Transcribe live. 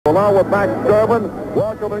Well, now with Max Durbin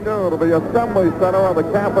welcoming you to the Assembly Center on the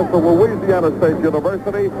campus of Louisiana State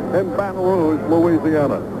University in Baton Rouge,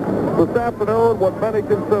 Louisiana. This afternoon, what many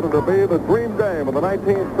consider to be the dream game of the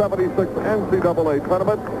 1976 NCAA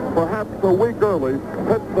tournament, perhaps a week early,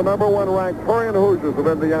 pits the #1 ranked Torreon Hoosiers of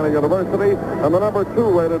Indiana University and the #2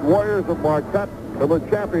 rated Warriors of Marquette in the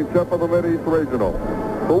championship of the Mideast Regional.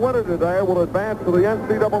 The winner today will advance to the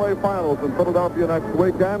NCAA Finals in Philadelphia next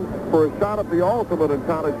weekend for a shot at the ultimate in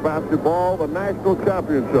college basketball, the national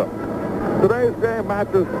championship. Today's game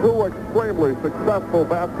matches two extremely successful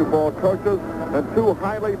basketball coaches and two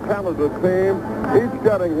highly talented teams, each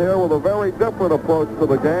getting here with a very different approach to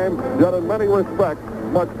the game, yet in many respects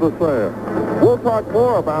much the same. We'll talk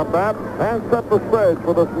more about that and set the stage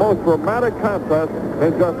for this most dramatic contest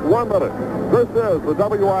in just 1 minute. This is the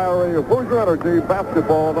WIRE Hoosier Energy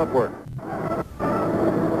Basketball Network.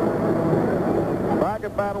 Back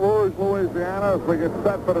at Baton Rouge, Louisiana, as we get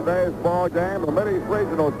set for today's ball game, the Mideast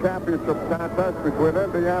Regional Championship contest between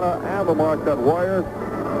Indiana and the Marquette Warriors.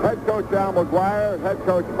 Head coach Al McGuire, head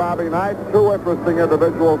coach Bobby Knight, two interesting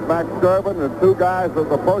individuals, Max Durbin, and two guys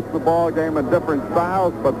that approach the ball game in different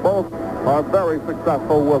styles, but both are very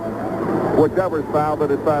successful with whichever style they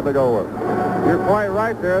decide to go with. You're quite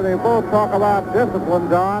right there. They both talk about discipline,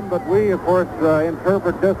 Don, but we, of course,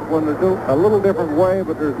 interpret discipline a little different way,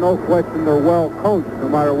 but there's no question they're well coached, no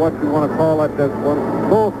matter what you want to call that discipline.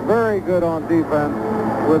 Both very good on defense,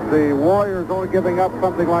 with the Warriors only giving up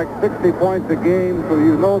something like 60 points a game, so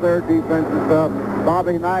you know their defense is tough.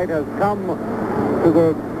 Bobby Knight has come to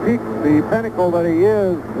the peak, the pinnacle that he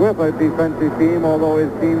is with a defensive team, although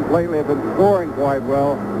his teams lately have been scoring quite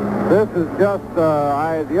well. This is just,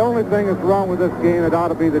 the only thing that's wrong with this game, it ought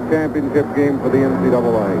to be the championship game for the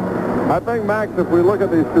NCAA. I think, Max, if we look at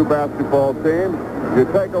these two basketball teams, you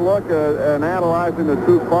take a look at analyzing the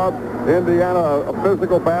two clubs. Indiana, a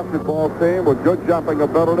physical basketball team with good jumping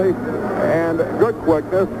ability and good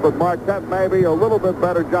quickness, but Marquette maybe a little bit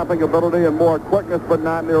better jumping ability and more quickness, but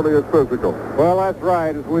not nearly as physical. Well, that's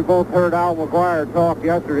right. As we both heard Al McGuire talk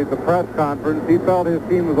yesterday at the press conference, he felt his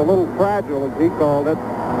team was a little fragile, as he called it.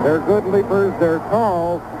 They're good leapers, they're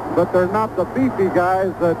tall, but they're not the beefy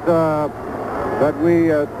guys that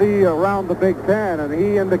we see around the Big Ten. And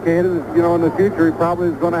he indicated, you know, in the future he probably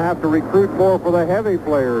is going to have to recruit more for the heavy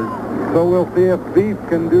players. So we'll see if beef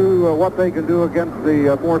can do what they can do against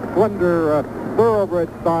the more slender, thoroughbred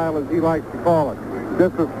style, as he likes to call it.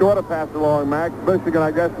 Just a shorter pass along, Max. Michigan,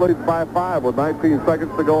 I guess, leads by 5 with 19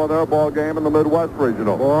 seconds to go in their ball game in the Midwest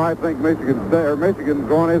Regional. Well, I think Michigan's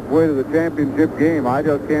going its way to the championship game. I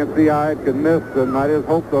just can't see how it can miss, and I just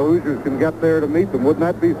hope the Hoosiers can get there to meet them. Wouldn't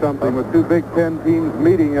that be something, with two Big Ten teams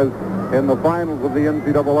meeting as in the finals of the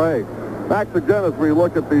NCAA? Max, again, as we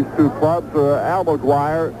look at these two clubs, Al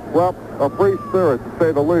McGuire, well, a free spirit, to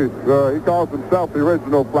say the least. He calls himself the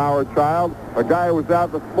original flower child, a guy who was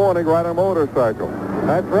out this morning riding a motorcycle.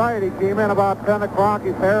 That's right. He came in about 10 o'clock,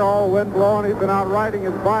 his hair all wind-blown. He's been out riding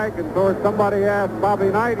his bike, and so somebody asked Bobby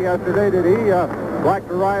Knight yesterday, did he like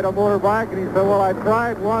to ride a motorbike? And he said, well, I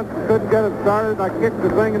tried once, couldn't get it started, and I kicked the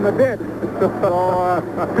thing in the ditch. So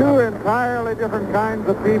two entirely different kinds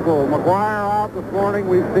of people. McGuire out this morning.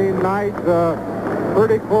 We've seen Knight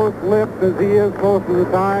pretty close-lipped, as he is most of the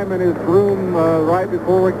time, in his room right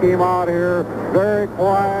before we came out here. Very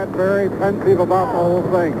quiet, very pensive about the whole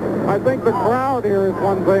thing. I think the crowd here is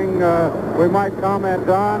one thing we might comment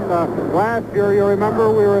on. Last year, you remember,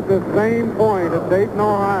 we were at the same point at Dayton,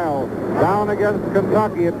 Ohio, down against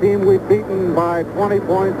Kentucky, a team we'd beaten by 20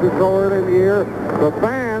 points or so early in the year. The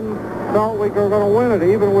fans felt we were going to win it,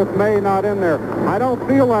 even with May not in there. I don't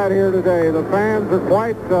feel that here today. The fans are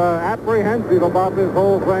quite apprehensive about this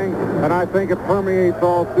whole thing, and I think it permeates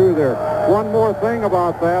all through there. One more thing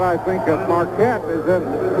about that, I think that Marquette is in.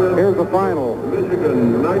 Here's the final.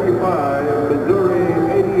 Michigan 95, Missouri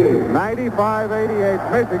 88.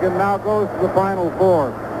 95-88. Michigan now goes to the Final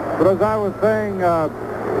Four. But as I was saying,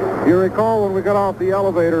 you recall when we got off the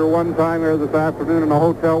elevator one time here this afternoon in a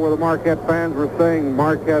hotel where the Marquette fans were staying,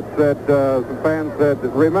 Marquette said, some fans said,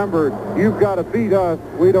 remember, you've got to beat us.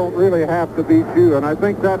 We don't really have to beat you. And I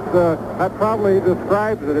think that probably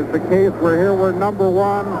describes it. It's a case where here we're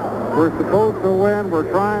 #1. We're supposed to win. We're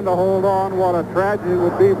trying to hold on. What a tragedy it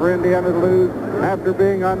would be for Indiana to lose after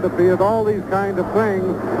being undefeated. All these kind of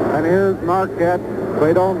things. And here's Marquette. If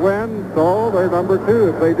they don't win, so they're #2.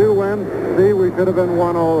 If they do win, see, we should have been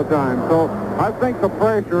 1 all the time. So I think the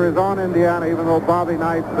pressure is on Indiana, even though Bobby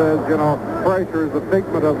Knight says, you know, pressure is a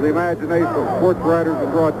figment of the imagination of sports writers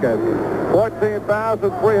and broadcasters.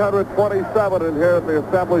 14,327 in here at the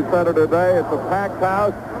Assembly Center today. It's a packed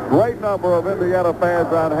house. Great number of Indiana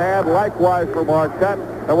fans on hand, likewise for Marquette.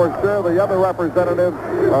 And we're sure the other representatives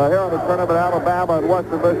here on the tournament, Alabama and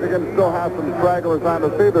Western Michigan, still have some stragglers on to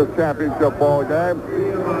see this championship ball game.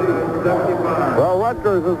 Well,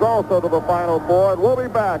 Rutgers is also to the Final Four, and we'll be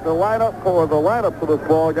back to line up for the lineup for this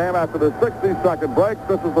ball game after the 60-second break.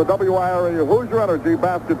 This is the WIRE Hoosier Energy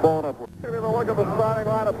Basketball Network. Give you a look at the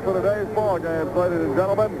starting lineup for today's ball game, ladies and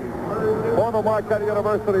gentlemen. For the Marquette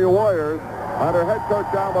University Warriors, under head coach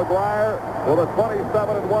Al McGuire, with a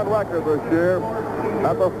 27-1 record this year.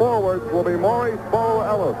 At the forwards will be Maurice Bo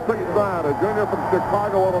Ellis, 6'9", a junior from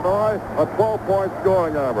Chicago, Illinois, a 12-point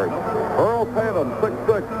scoring average. Earl Tatum,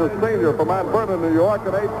 6'6", a senior from Mount Vernon, New York,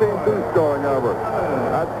 an 18-2 scoring average.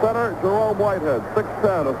 At center, Jerome Whitehead,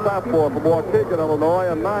 6'10", a sophomore from Waukegan,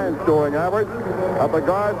 Illinois, a 9 scoring average. At the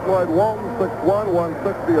guards, Floyd Walton, 6'1",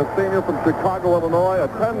 160, a senior from Chicago, Illinois, a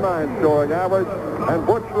 10-9 scoring average. And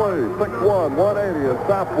Butch Lee, 6'1", 180, a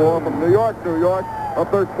sophomore from New York, New York, a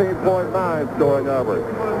 13.9 scoring average.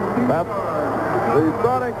 That's the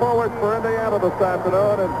starting forwards for Indiana this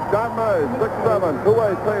afternoon. And Scott May, 6'7",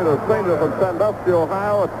 218, a senior from Sandusky,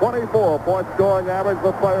 Ohio, a 24-point scoring average,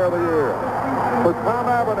 the player of the year. For Tom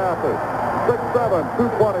Abernathy, 6'7",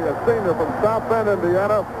 220, a senior from South Bend,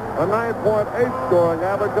 Indiana, a 9.8 scoring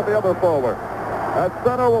average of the other forward. At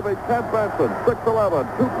center will be Kent Benson, 6'11",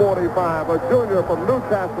 245, a junior from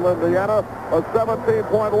Newcastle, Indiana, a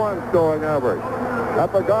 17.1 scoring average.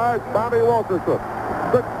 At the guards, Bobby Wilkerson,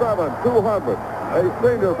 6'7", 200, a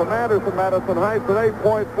senior from Anderson, Madison Heights, an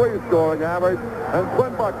 8.3 scoring average. And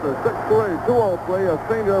Quinn Buckner, 6'3", 203, a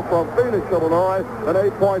senior from Phoenix, Illinois, an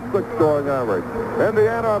 8.6 scoring average.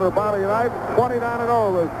 Indiana under Bobby Knight,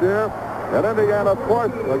 29-0 this year. And Indiana, of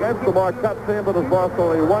course, against the Marquette team that has lost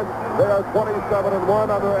only once, they are 27-1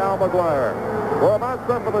 under Al McGuire. We're about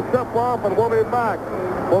set for the tip-off, and we'll be back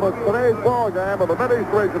for today's ball game of the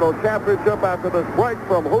Mideast Regional Championship after this break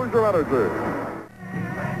from Hoosier Energy.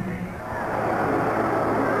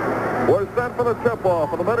 We're set for the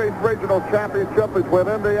tip-off of the Mideast Regional Championship between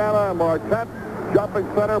Indiana and Marquette. Jumping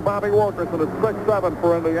center, Bobby Wilkerson is 6'7"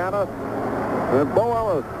 for Indiana. And Bo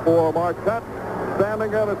Ellis for Marquette,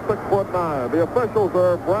 standing in at 6'9". The officials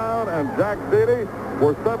are Brown and Jack Deedy.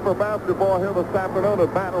 We're set for basketball here this afternoon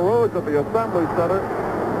at Baton Rouge at the Assembly Center.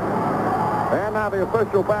 And now the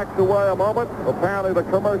official backs away a moment. Apparently the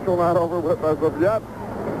commercial not over with as of yet.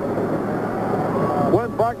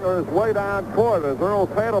 Quinn Buckner is way down court as Earl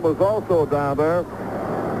Tatum is also down there.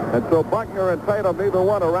 And so Buckner and Tatum, neither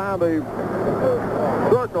one around the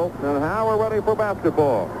circle. And now we're ready for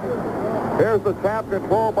basketball. Here's the tap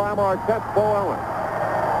controlled by Marquette's Bo Ellis.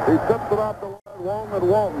 He tips it off to Walton, and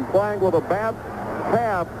Walton playing with a bad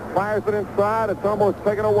half, fires it inside. It's almost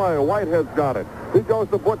taken away. Whitehead's got it. He goes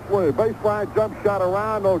to Butch Lee. Baseline jump shot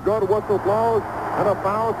around, no good. Whistle blows, and a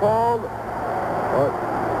foul called,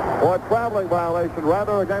 or a traveling violation,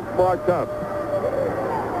 rather, against Marquette.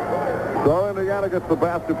 So Indiana gets the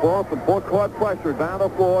basketball. Some full-court pressure down the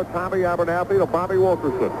floor. Tommy Abernathy to Bobby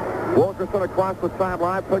Wilkerson. Wilkerson across the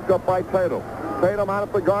timeline, picked up by Tatum. Tatum out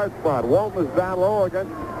at the guard spot. Walton is down low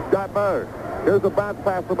against Scott May. Here's a bounce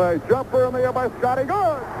pass to May. Jumper in the air by Scotty.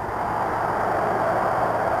 Good!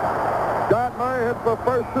 Scott May hits the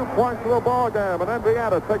first 2 points of the ball game, and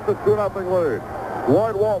Indiana takes a 2-0 lead.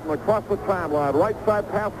 Lloyd Walton across the timeline. Right side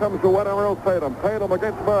pass comes to winner Earl Tatum. Tatum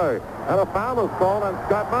against May. And a foul is called on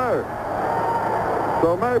Scott May.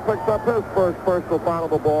 So May picks up his first personal foul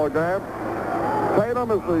of the ball game.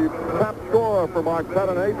 Tatum is the top scorer for Marquette,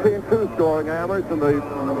 an 18-2 scoring average, and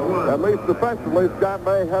at least defensively, Scott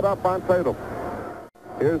May head up on Tatum.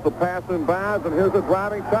 Here's the pass in bounds, and here's a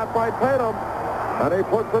driving shot by Tatum, and he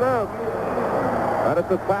puts it in. And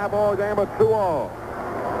it's a tie ball game of 2-all.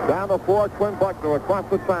 Down the floor, Quinn Buckner across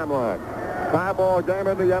the timeline. Tie ball game,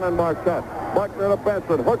 Indiana and Marquette. Buckner to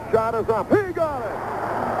Benson. Hook shot is up. He got it!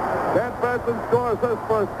 Kent Benson scores his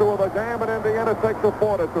first 2 of the game, and Indiana takes a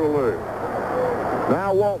 4-2 lead.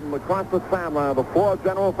 Now Walton across the timeline. The floor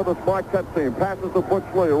general for the Marquette team. Passes to Butch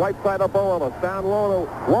Lee. Right side of Bo Ellis. Down low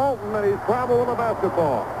to Walton, and he's traveled with the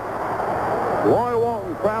basketball. Lloyd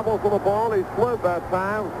Walton travels with the ball. He slid that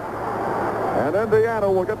time. And Indiana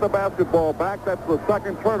will get the basketball back. That's the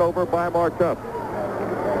second turnover by Marquette.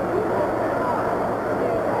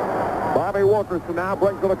 Bobby Wilkerson now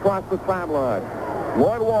brings it across the timeline.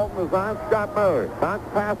 Lloyd Walton is on Scott May. Bounce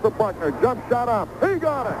pass to Buckner. Jump shot up. He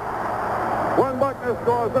got it. When Buckner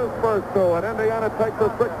scores his first 2, and Indiana takes a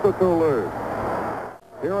 6-2 lead.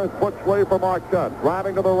 Here is Butch Lee for Marquette.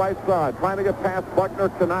 Driving to the right side. Trying to get past Buckner.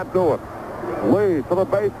 Cannot do it. Lee to the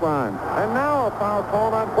baseline. And now a foul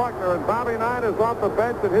called on Buckner. And Bobby Knight is off the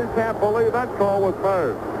bench, and he can't believe that call was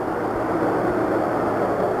made.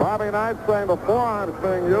 Bobby Knight saying the forearm is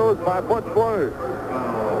being used by Butch Lee.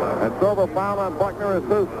 And so the foul on Buckner is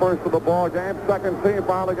his first of the ball game. Second team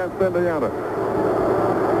foul against Indiana.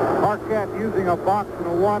 Marquette using a box and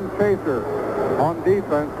a one chaser on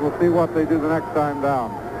defense. We'll see what they do the next time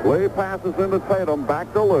down. Lee passes into Tatum,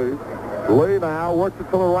 back to Lee. Lee now works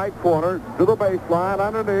it to the right corner, to the baseline,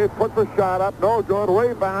 underneath, puts the shot up, no good,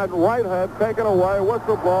 rebound, right head, taken away,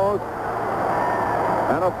 whistle blows,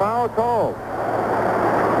 and a foul called.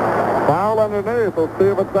 Foul underneath. We'll see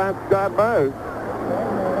if it's on Scott May.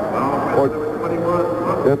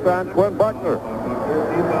 It's on Quinn Buckner.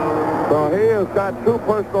 So he has got 2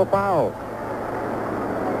 personal fouls.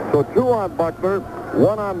 So 2 on Buckner,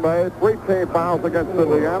 1 on May, 3 team fouls against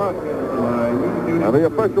Indiana. And the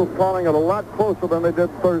officials calling it a lot closer than they did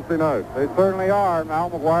Thursday night. They certainly are. Al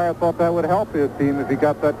McGuire thought that would help his team if he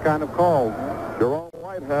got that kind of call. Jerome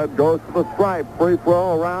Whitehead goes to the stripe. Free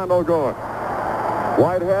throw around, no good.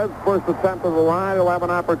 Whitehead's first attempt at the line. He'll have an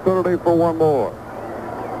opportunity for one more.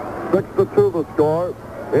 6-2 the score.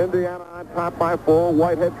 Indiana on top by 4.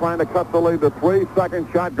 Whitehead trying to cut the lead to 3. Second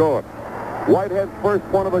shot good. Whitehead's first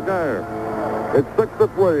point of the game. It's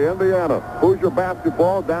 6-3, Indiana. Hoosier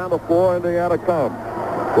basketball down the floor. Indiana comes.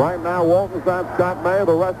 Right now, Walton's on Scott May.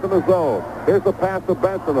 The rest in the zone. Here's the pass to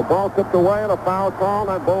Benson. The ball tipped away and a foul call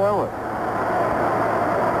on Bo Ellis.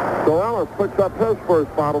 So Ellis picks up his first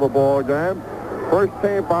foul of the ball game. First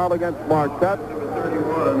team foul against Marquette.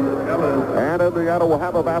 And Indiana will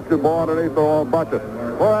have a basketball underneath their own bucket.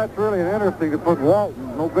 Well, that's really interesting to put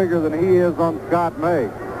Walton no bigger than he is on Scott May.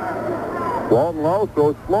 Walton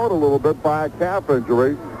also slowed a little bit by a calf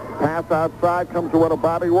injury. Pass outside comes away to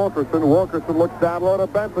Bobby Wilkerson. Wilkerson looks down low to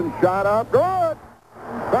Benson. Shot up. Good!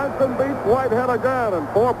 Benson beats Whitehead again, and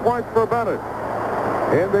 4 points for Bennett.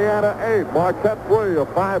 Indiana 8, Marquette 3, a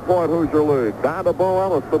 5-point Hoosier lead. Down to Bo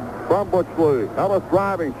Ellis from Butch Lee. Ellis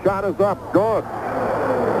driving. Shot is up. Good.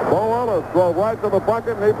 Bo Ellis drove right to the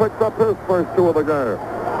bucket, and he picks up his first 2 of the game.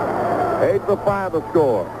 8-5 the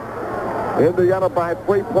score. Indiana by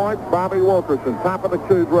 3 points. Bobby Wilkerson, top of the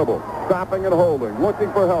key dribble. Stopping and holding.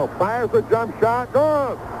 Looking for help. Fires a jump shot.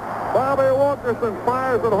 Good. Bobby Wilkerson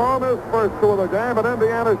fires at home his first 2 of the game, but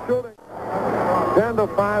Indiana's shooting.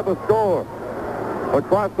 10-5 the score.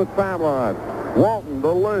 Across the timeline. Walton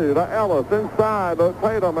to Lee to Ellis. Inside to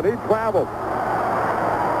Tatum, and he travels.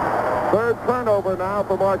 Third turnover now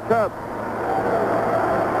for Marquette.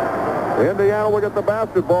 Indiana will get the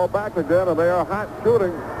basketball back again, and they are hot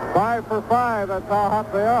shooting. 5 for 5. That's how hot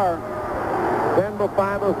they are.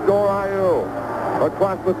 10-5 the score IU.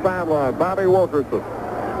 Across the timeline. Bobby Wilkerson.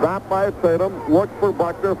 Stopped by Tatum. Looks for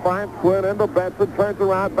Buckner. Finds Quinn into Benson. Turns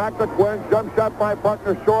around. Back to Quinn. Jump shot by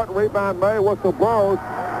Buckner. Short. Rebound May. Whistle blows.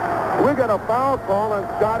 We get a foul call on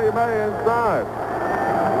Scotty May inside.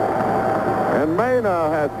 And May now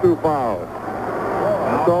has 2 fouls.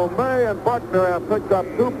 So May and Buckner have picked up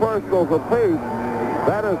 2 personals apiece.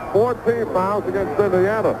 That is 14 fouls against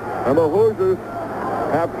Indiana. And the Hoosiers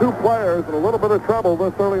have 2 players in a little bit of trouble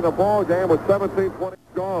this early in the ball game with 17-20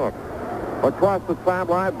 gone. Across the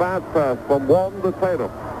timeline, bounce pass from Walton to Tatum.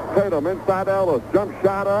 Tatum inside Ellis. Jump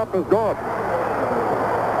shot up is good.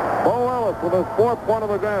 Bo Ellis with his 4th point of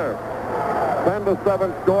the game.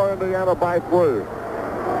 10-7 score, Indiana by 3.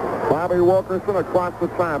 Bobby Wilkerson across the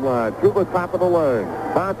timeline to the top of the lane.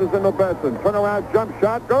 Bounces into Benson. Turnaround jump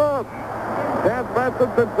shot. Good. Kent Benson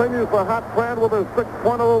continues the hot trend with his 6th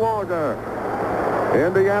point of the ball game.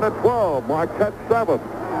 Indiana 12, Marquette 7.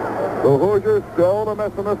 The Hoosiers still to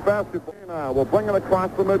miss in this basketball. Now we'll bring it across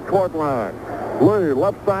the midcourt line. Lee,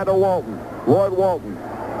 left side of Walton. Lloyd Walton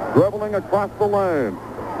dribbling across the lane.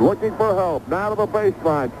 Looking for help. Now to the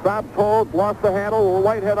baseline. Stopped hold. Lost the handle.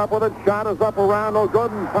 Whitehead up with it. Shot is up around. No good.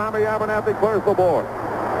 And Tommy Abernathy clears the board.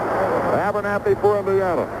 Abernathy for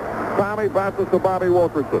Indiana. Tommy bounces to Bobby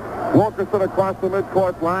Wilkerson. Wilkerson across the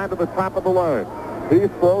midcourt line to the top of the lane. He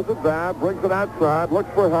slows it down. Brings it outside. Looks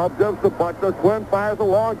for help. Gives to Buckner. Quinn fires a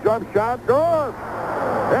long jump shot. Good.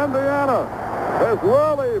 Indiana is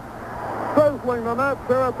really sizzling the nets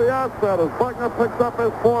there at the outset as Buckner picks up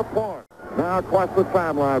his 4th point. Now across the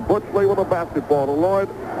timeline, Butch Lee with a basketball to Lloyd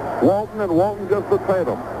Walton, and Walton gives to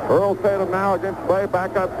Tatum. Earl Tatum now against Bay,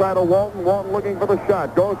 back outside of Walton. Walton looking for the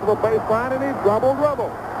shot. Goes to the baseline, and he dribble.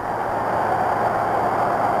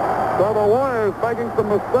 So the Warriors making some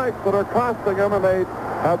mistakes that are costing them, and they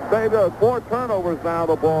have made 4 turnovers now in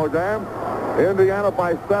the ball game. Indiana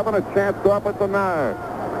by 7, a chance to up at the 9.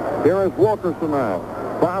 Here is Wilkerson now.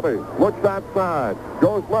 Bobby looks outside.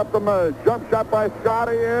 Goes left to May. Jump shot by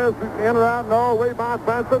Scotty is in or out. No. Rebound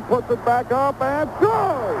Benson. Puts it back up and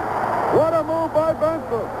good. What a move by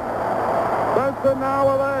Benson. Benson now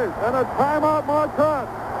with 8. And a timeout Marquette.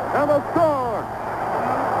 And the score.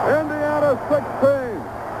 Indiana 16.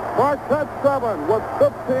 Marquette 7 with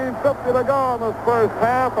 15:50 to go in this first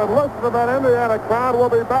half. And listen to that Indiana crowd. We'll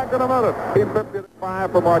be back in a minute.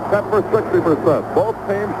 55 for Marquette for 60%. Both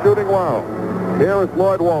teams shooting well. Here is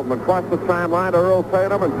Lloyd Walton across the timeline to Earl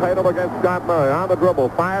Tatum, and Tatum against Scott Murray. On the dribble,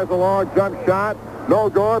 fires a long jump shot. No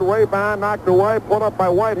good. Rebound knocked away. Put up by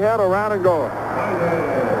Whitehead. Around and going.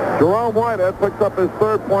 Jerome Whitehead picks up his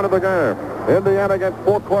third point of the game. Indiana against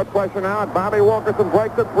full-court pressure now. And Bobby Wilkerson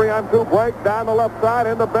breaks it. 3-on-2 break. Down the left side.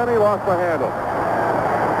 Into Benny. Lost the handle.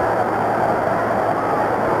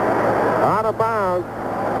 Out of bounds.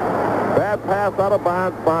 Bad pass out of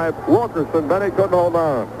bounds by Wilkerson. Benny couldn't hold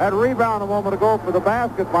on. That rebound a moment ago for the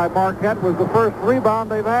basket by Marquette was the first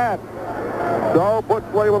rebound they've had. So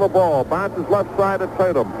Butchley with the ball. Bounces left side to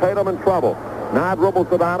Tatum. Tatum in trouble. Now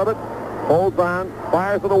dribbles it out of it. Holds on.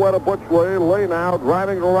 Fires it away to Butchley. Lee now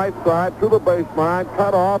driving to the right side to the baseline.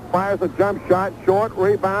 Cut off. Fires a jump shot. Short.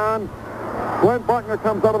 Rebound. Clint Buckner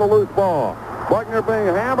comes up with a loose ball. Buckner being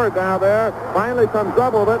hammered down there. Finally comes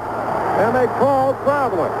up with it. And they call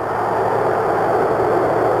traveling.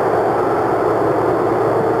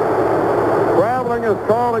 Traveling is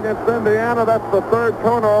called against Indiana. That's the third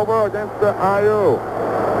turnover against the IU.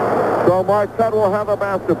 So Marquette will have the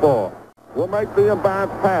basketball. Will make the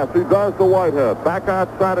inbound pass. He does to Whitehead. Back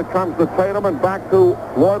outside it comes to Tatum, and back to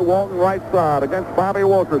Lloyd Walton right side against Bobby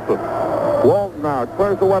Wilkerson. Walton now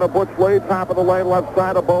clears away to Butch Lee. Top of the lane left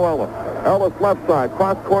side of Bo Ellis. Ellis left side.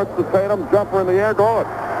 Cross courts to Tatum. Jumper in the air. Good.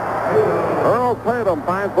 Earl Tatum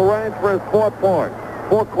finds the range for his fourth point.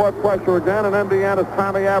 Full-court pressure again, and Indiana's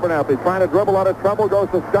Tommy Abernathy trying to dribble out of trouble. Goes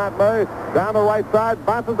to Scott May. Down the right side.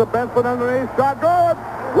 Bounces to Benson underneath. Shot good.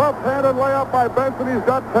 Left-handed layup by Benson. He's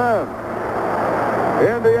got 10.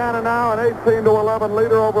 Indiana now an 18-11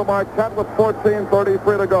 leader over Marquette with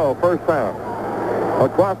 14:33 to go. First half.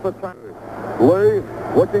 Across the time. Lee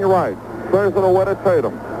looking right. Throws it away to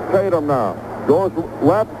Tatum. Tatum now goes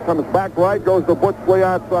left, comes back right, goes to Butch Lee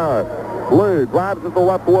outside. Lee drives it the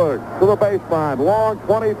left wing to the baseline. Long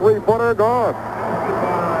 23-footer, gone.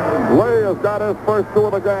 Lee has got his first two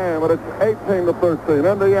of the game, and it's 18-13.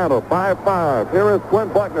 Indiana 5-5. Here is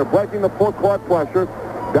Clint Buckner breaking the full court pressure.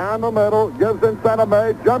 Down the middle, gives inside of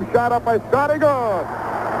May. Jump shot up by Scotty, good.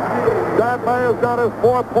 Scott May has got his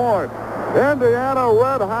 4th point. Indiana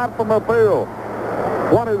red hot from the field.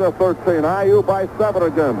 20-13. IU by 7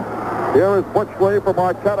 again. Here is Butch Lee for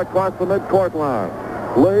Marquette across the midcourt line.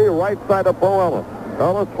 Lee right side of Bo Ellis.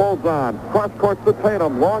 Ellis holds on. Cross court to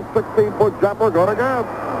Tatum. Long 16-foot jumper. Good again.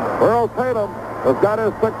 Earl Tatum has got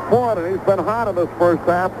his 6th point, and he's been hot in this first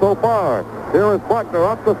half so far. Here is Buckner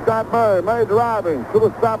up to Scott May. May driving to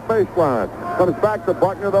the stop baseline. Comes back to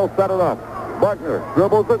Buckner. They'll set it up. Buckner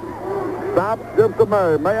dribbles it. Stops. Gives to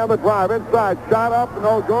May. May on the drive. Inside. Shot up.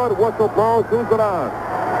 No good. Whistle blows. Who's it on?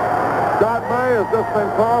 Scott May has just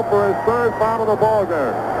been called for his 3rd foul of the ball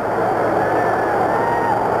game.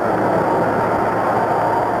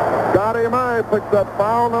 Scotty May picks up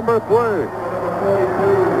foul number 3.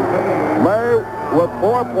 May with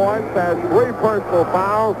 4 points has 3 personal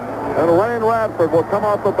fouls. And Wayne Radford will come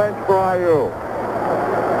off the bench for IU.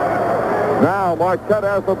 Now Marquette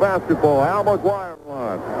has the basketball. Al McGuire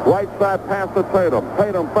line. Right side pass to Tatum.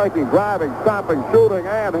 Tatum faking, driving, stopping, shooting,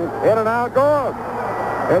 and in and out, good.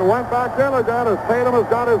 It went back in again as Tatum has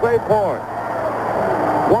got his 8 points.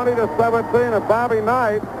 20-17, and Bobby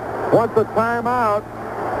Knight wants a timeout.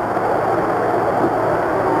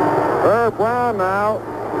 Herb Brown now.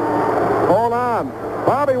 Hold on.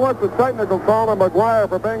 Bobby wants a technical call on McGuire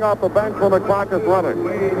for being off the bench when the clock is running.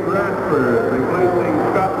 Wayne Radford replacing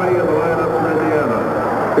Scott May in the lineup for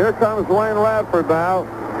Indiana. Here comes Wayne Radford now,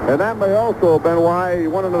 and that may also have been why he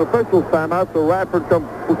wanted an official's timeout so Radford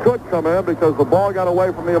could come in because the ball got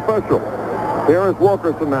away from the official. Here is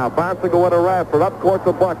Wilkerson now, bouncing away to Radford, up court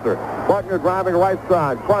to Buckner. Buckner driving right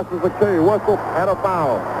side, crosses the key, whistle, and a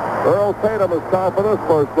foul. Earl Tatum is called for this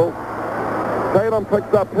personal. Tatum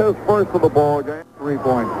picks up his first of the ball game. 3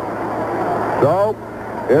 points. So,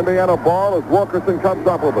 Indiana ball as Wilkerson comes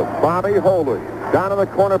up with it. Bobby holding. Down in the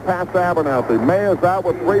corner pass to Abernathy. May is out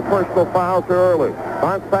with 3 personal fouls here early.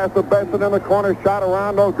 Bounce pass to Benson in the corner. Shot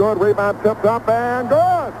around, no good. Rebound tipped up and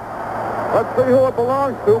good. Let's see who it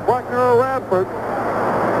belongs to, Buckner or Radford.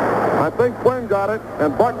 I think Quinn got it,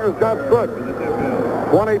 and Buckner's got 6.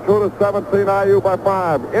 22-17 IU by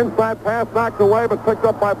 5. Inside pass knocked away, but picked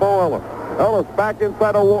up by Bo Ellis. Ellis back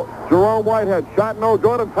inside of Jerome Whitehead. Shot no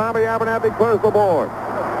good, and Tommy Abernathy clears the board.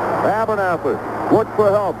 Abernathy looks for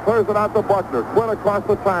help. Clears it out to Buckner. Quinn across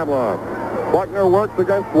the timeline. Buckner works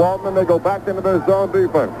against Walton, and they go back into their zone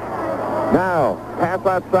defense. Now, pass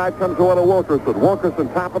outside comes over to Wilkerson. Wilkerson,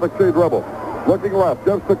 top of the key dribble. Looking left,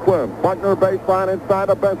 gives to Quinn. Buckner baseline inside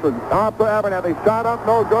to Benson. Off to Abernathy. Shot up,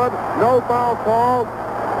 no good. No foul called.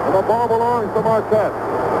 And the ball belongs to Marquette.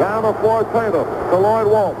 Down the floor, Tatum to Lloyd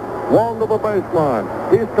Walton. Walton to the baseline.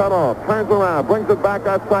 He's cut off. Turns around. Brings it back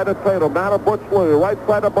outside to Tatum. Now to Butch Lee. Right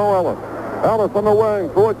side to Bo Ellis. Ellis on the wing.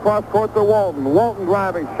 Threw it cross court to Walton. Walton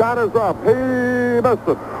driving. Shot is up. He missed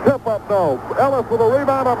it. Tip up, no. Ellis with a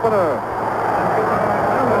rebound up and in.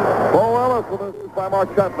 Bo Ellis with a by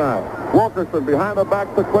Marquette now. Wilkerson behind the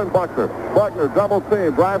back to Quinn Buckner. Buckner double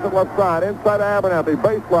team. Drives it left side. Inside to Abernathy.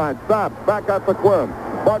 Baseline. Stops. Back out to Quinn.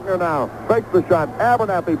 Buckner now fakes the shot.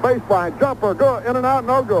 Abernathy, baseline, jumper, good. In and out,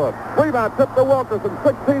 no good. Rebound, tip to Wilkerson.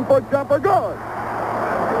 16-foot jumper, good.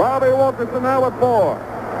 Bobby Wilkerson now with 4.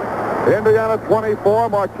 Indiana 24,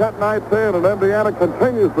 Marquette 19, and Indiana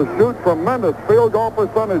continues to shoot tremendous field goal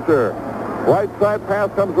percentage here. Right side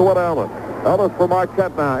pass comes to Wood Ellis. Ellis for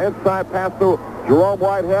Marquette now. Inside pass to Jerome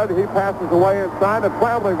Whitehead. He passes away inside. A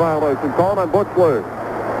traveling violation called on Butch Lee.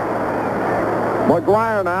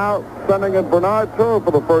 McGuire now sending in Bernard Toone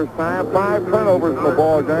for the first time. 5 turnovers in the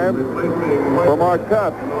ball game for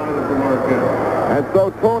Marquette. And so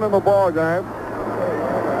Toone in the ball game.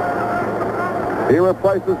 He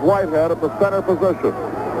replaces Whitehead at the center position.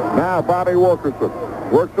 Now Bobby Wilkerson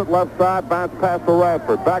works it left side, bounce pass to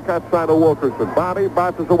Radford. Back outside to Wilkerson. Bobby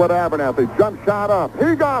bounces it with Abernathy. Jump shot up.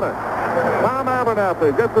 He got it. Tom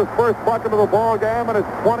Abernathy gets his first bucket of the ball game, and it's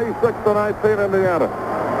 26-19 Indiana.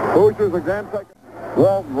 Hoosiers again taking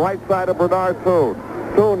Walton right side of Bernard Toone.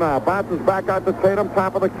 Toone now bounces back out to Tatum,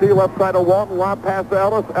 top of the key, left side of Walton. Lob pass to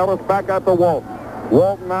Ellis. Ellis back out to Walton.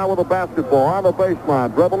 Walton now with a basketball on the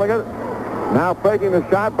baseline, dribbling it. Now faking the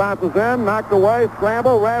shot, bounces in, knocked away,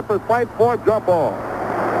 scramble. Radford fights for it, jump ball.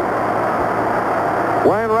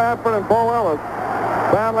 Wayne Radford and Bo Ellis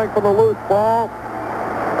battling for the loose ball,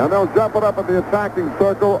 and they'll jump it up at the attacking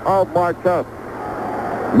circle of Marquette.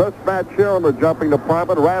 Mismatch here in the jumping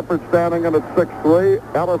department. Radford standing in at 6'3",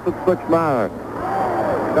 Ellis at 6'9".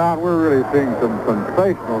 Don, we're really seeing some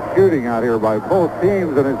sensational shooting out here by both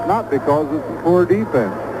teams, and it's not because it's poor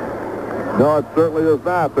defense. No, it certainly is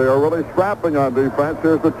not. They are really strapping on defense.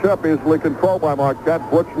 Here's the chip, easily controlled by Marquette.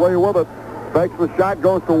 Butch Lee with it. Fakes the shot,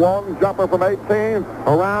 goes to Walton. Jumper from 18.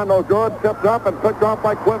 Around, no good. Tipped up and picked off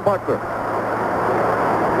by Quinn Buckner.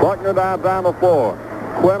 Buckner down the floor.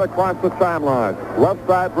 Quinn across the timeline. Left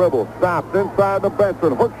side dribble. Stops inside to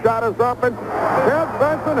Benson. Hook shot is up, and Kent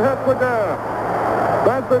Benson hits again.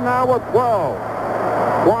 Benson now with 12.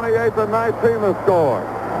 28-19 the score.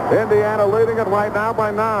 Indiana leading it right now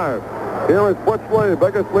by 9. Here is Butch Lee,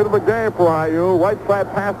 biggest lead of the game for IU. Right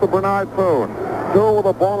side pass to Bernard Toone. Toone with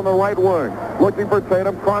the ball in the right wing. Looking for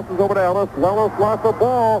Tatum. Crosses over to Ellis. Ellis lost the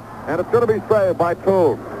ball, and it's going to be saved by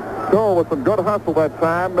Toone. Toone with some good hustle that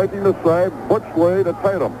time, making the save. Butch Lee to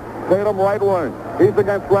Tatum. Tatum right wing. He's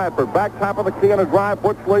against Radford. Back top of the key on a drive.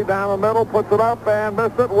 Butch Lee down the middle. Puts it up and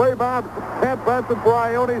missed it. Rebound. Kent Benson for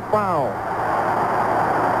Ioni's foul.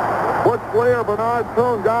 Butch Lee or Bernard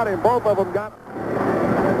Toone got him. Both of them got him.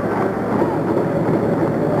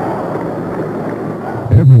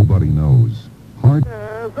 Everybody knows. Hard.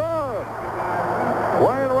 Is good.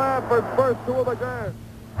 Wayne Radford's first 2 of the game.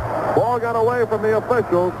 Ball got away from the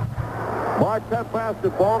officials. Marquette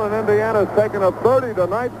basketball, and Indiana's taken a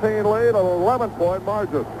 30-19 lead, an 11-point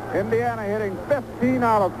margin. Indiana hitting 15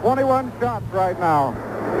 out of 21 shots right now.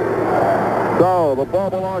 So the ball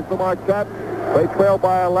belongs to Marquette. They trail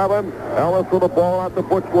by 11. Ellis with the ball out to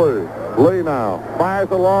Butch Lee. Lee now fires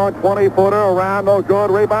a long 20-footer around, no good.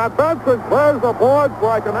 Rebound. Benson clears the boards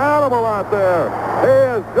like an animal out there.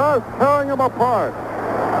 He is just tearing them apart.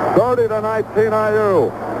 30-19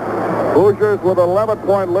 IU. Hoosiers with an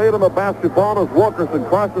 11-point lead in the basketball as Wilkerson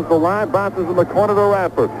crosses the line, bounces in the corner to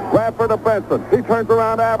Radford. Radford to Benson. He turns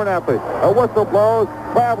around to Abernathy. A whistle blows.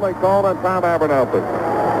 Traveling call on Tom Abernathy.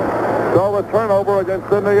 So the turnover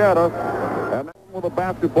against Indiana. And then with the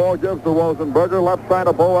basketball gives to Rosenberger. Left side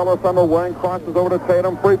of Bo Ellis on the wing. Crosses over to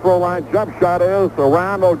Tatum. Free throw line. Jump shot is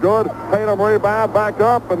around, no good. Tatum rebound, back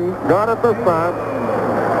up, and got it this time.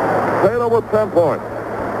 Tatum with 10 points.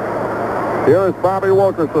 Here is Bobby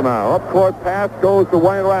Wilkerson now. Up court pass goes to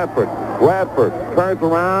Wayne Radford. Radford turns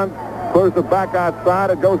around, throws it back outside.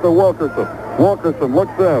 It goes to Wilkerson. Wilkerson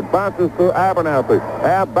looks in, bounces to Abernathy.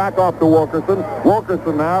 Back off to Wilkerson.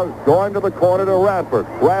 Wilkerson now going to the corner to Radford.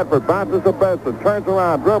 Radford bounces to Benson, turns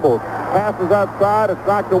around, dribbles, passes outside. It's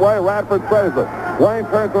knocked away. Radford saves it. Wayne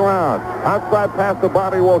turns around. Outside pass to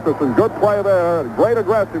Bobby Wilkerson. Good play there. Great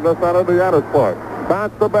aggressiveness on Indiana's part.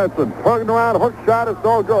 Bounce to Benson. Turning around. Hook shot is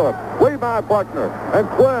no good. Rebound Buckner. And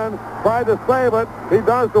Quinn tried to save it. He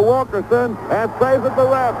does to Wilkerson and saves it to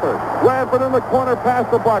Radford. Radford in the corner pass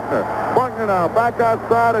to Buckner. Buckner now back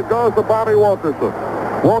outside. It goes to Bobby Wilkerson.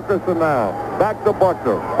 Wilkerson now back to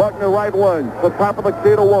Buckner. Buckner right wing. The top of the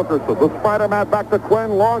key to Wilkerson. The Spider-Man back to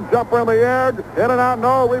Quinn. Long jumper in the air. In and out.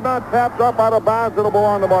 No. Rebound tapped up out of bounds. It'll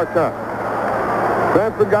belong to Marquette.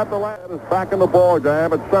 Benson got the last. Is back in the ball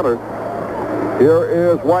game at center. Here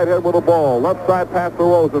is Whitehead with the ball. Left side pass to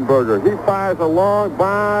Rosenberger. He fires a long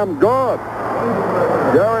bomb. Good.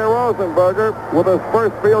 Gary Rosenberger with his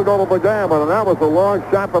first field goal of the game, and that was a long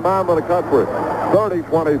shot from out of the country.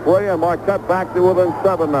 30-23, and Marquette back to within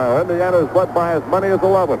 7 now. Indiana is led by as many as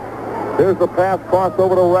 11. Here's the pass cross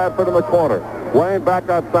over to Radford in the corner. Wayne back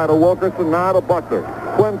outside to Wilkerson, now to Buckner.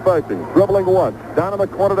 Quinn faking, dribbling once. Down in the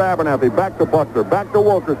corner to Abernathy. Back to Buckner. Back to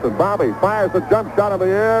Wilkerson. Bobby fires a jump shot in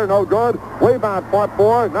the air. No good. Rebound fought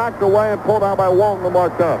for. Knocked away and pulled out by Walton to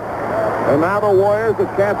Marquette. And now the Warriors a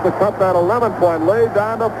chance to cut that 11-point lead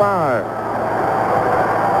down to 5.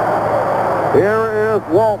 Here is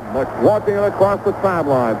Walton walking it across the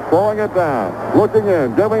timeline, throwing it down, looking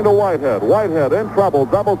in, giving to Whitehead. Whitehead in trouble,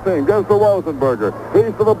 double team, gives to Rosenberger.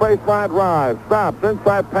 He's to the baseline drive, stops,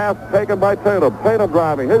 inside pass taken by Tatum. Tatum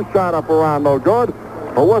driving, his shot up around, no good.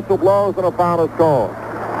 A whistle blows and a foul is called.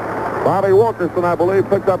 Bobby Wilkerson, I believe,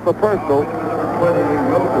 picked up the personal.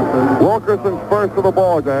 Wilkerson's first of the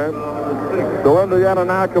ball game. So Indiana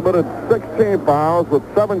now committed 16 fouls with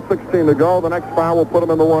 7:16 to go. The next foul will put them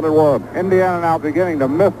in the 1-and-1. Indiana now beginning to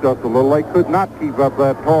miss just a little. They could not keep up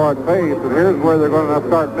that torrid pace, and here's where they're going to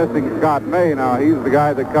start missing Scott May. Now he's the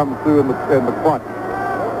guy that comes through in the clutch.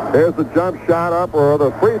 Here's the jump shot up, or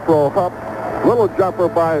the free throw up. Little jumper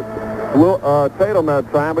by Tatum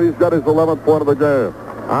that time, but he's got his 11th point of the game.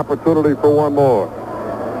 Opportunity for one more.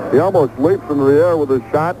 He almost leaps into the air with his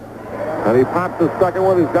shot, and he pops his second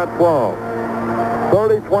one. He's got 12.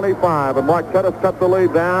 30-25, and Marquette has cut the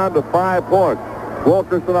lead down to 5 points.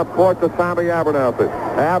 Wilkerson up court to Tommy Abernathy.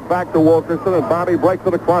 Ab back to Wilkerson, and Bobby breaks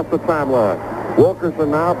it across the timeline.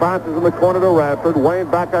 Wilkerson now bounces in the corner to Radford. Wayne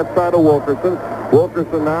back outside to Wilkerson.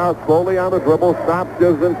 Wilkerson now slowly on the dribble, stops,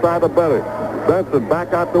 gives inside to Benny. Benson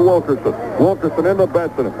back out to Wilkerson. Wilkerson into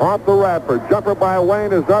Benson. Off to Radford. Jumper by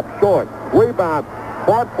Wayne is up short. Rebound.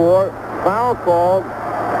 Fought for. Foul called.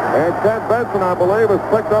 And Kent Benson, I believe, has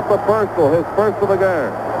picked up the personal, his first of the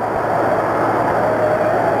game.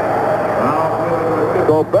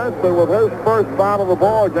 So Benson with his first foul of the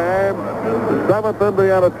ball game, 7th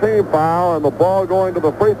Indiana team foul, and the ball going to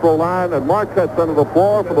the free throw line, and Marquette center the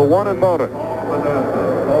floor for the 1-and-bonus.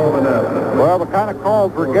 Well, the kind of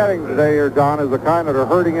calls we're getting today here, Don, is the kind that are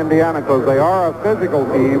hurting Indiana because they are a physical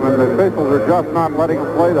team, and the officials are just not letting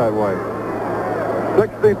them play that way.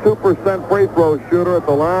 62% free throw shooter at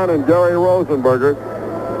the line, and Gary Rosenberger.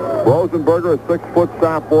 Rosenberger, a 6-foot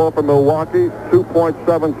sophomore from Milwaukee,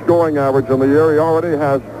 2.7 scoring average in the year. He already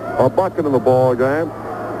has a bucket in the ball game.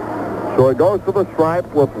 So he goes to the stripe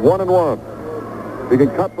with 1-and-1. He can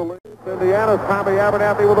cut the lead. Indiana's Tommy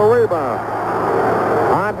Abernathy with a rebound.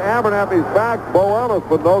 On Abernathy's back, Bo Ellis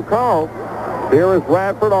with no call. Here is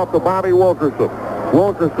Radford off to Bobby Wilkerson.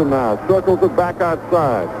 Wilkerson now circles it back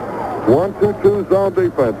outside. 1-2-2 zone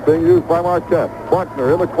defense being used by Marquette.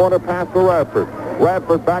 Buckner in the corner pass to Radford.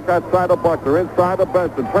 Radford back outside of Buckner. Inside of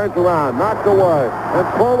Benson. Turns around. Knocked away. And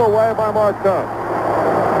pulled away by Marquette.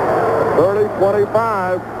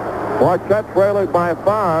 30-25. Marquette trailing by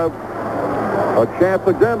 5. A chance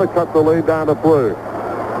again to cut the lead down to 3.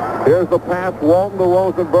 Here's the pass. Walton to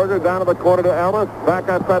Rosenberger. Down to the corner to Ellis. Back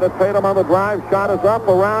outside to Tatum on the drive. Shot is up.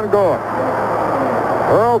 Around good.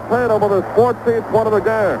 Earl Tatum with his 14th point of the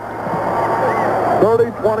game.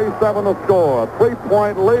 30-27 to score. A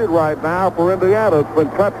 3-point lead right now for Indiana. It's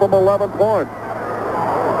been cut from 11 points.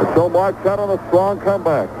 And so Marquette on a strong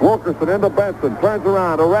comeback. Wilkerson into Benson. Turns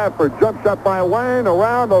around to Radford. Jump shot by Wayne.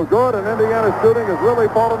 Around, no good. And Indiana's shooting is really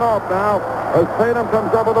falling off now as Tatum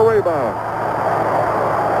comes up with a rebound.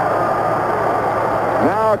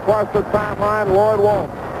 Now across the timeline, Lloyd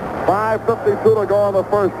Walton. 5:52 to go in the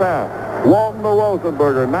first half. Walton to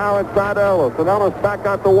Rosenberger. Now inside Ellis. And Ellis back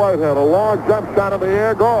out to Whitehead. A long jump shot in the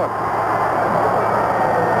air. Good.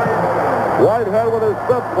 Whitehead with his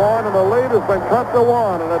 5th point, and the lead has been cut to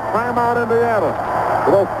 1. And a timeout Indiana.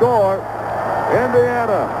 Will score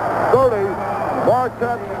Indiana 30,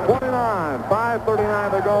 Marquette 29.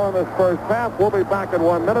 5:39 to go in this first half. We'll be back in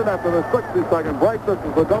 1 minute after the 60-second break. This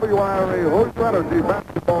is the WIRE Hoosier Energy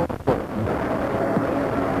Basketball Network.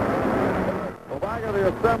 The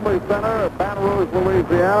the Assembly Center at Baton Rouge,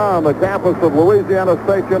 Louisiana, on the campus of Louisiana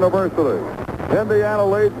State University. Indiana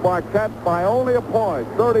leads Marquette by only a point,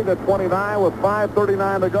 30-29, with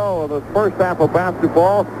 5:39 to go in this first half of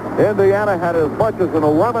basketball. Indiana had as much as an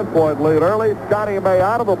 11-point lead early. Scotty May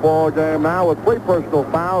out of the ball game now with 3 personal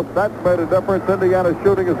fouls. That's made a difference. Indiana's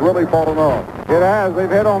shooting has really fallen off. It has. They've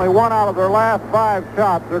hit only 1 out of their last 5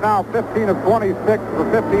 shots. They're now 15 of 26 for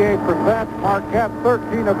 58%. Marquette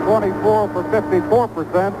 13 of 24 for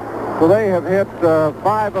 54%. So they have hit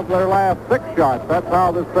 5 of their last 6 shots. That's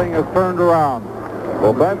how this thing has turned around.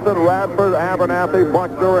 Well, Benson, Radford, Abernathy,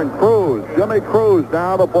 Buckner, and Cruz. Jimmy Cruz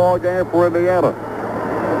now the ball game for Indiana.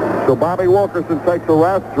 So Bobby Wilkerson takes the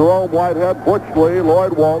rest. Jerome Whitehead, Butch Lee,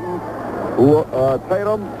 Lloyd Walton,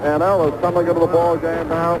 Tatum, and Ellis coming into the ball game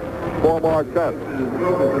now for Marquette.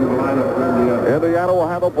 Indiana will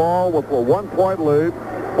have the ball with a 1-point lead.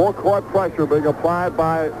 Full court pressure being applied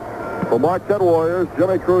by the Marquette Warriors.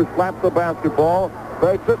 Jimmy Cruz slaps the basketball,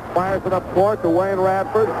 fakes it, fires it up court to Wayne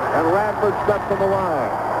Radford, and Radford steps on the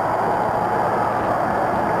line.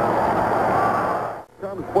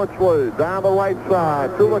 Comes Butch Lee down the right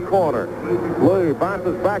side to the corner. Lee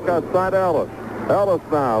bounces back outside Ellis. Ellis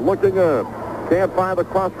now looking in. Can't find the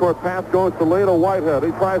cross-court pass. Goes to Lee to Whitehead.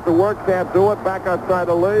 He tries to work. Can't do it. Back outside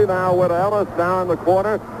to Lee. Now with Ellis down in the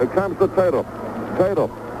corner. It comes to Tatum. Tatum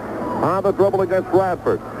on the dribble against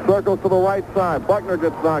Radford. Circles to the right side. Buckner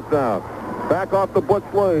gets knocked down. Back off to Butch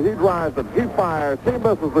Lee. He drives it. He fires. He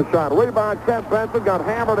misses the shot. Rebound. Kent Benson got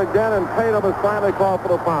hammered again, and Tatum is finally called for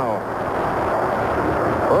the foul.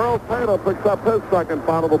 Earl Tatum picks up his second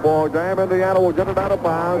foul of the ball game. Indiana will get it out of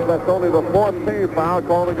bounds. That's only the 14th foul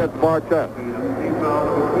called against Marquette.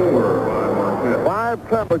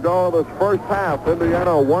 5:10 to go in this first half.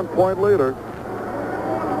 Indiana a 1-point leader.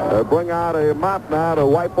 They bring out a mop now to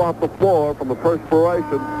wipe off the floor from the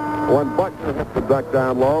perspiration when Buckner hits the deck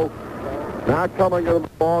down low. Now coming into the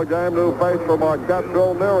ball game, new face for Marquette,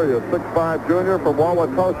 Bill Neary, a 6'5 junior from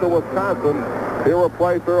Wauwatosa, Wisconsin. He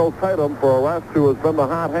replaced Earl Tatum for a rest, who has been the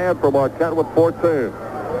hot hand for Marquette with 14.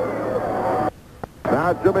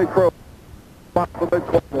 Now Jimmy Cruz off the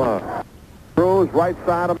midcourt line. Cruz right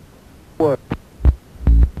side of Wood.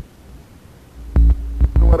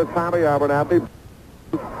 With a Tommy Abernathy.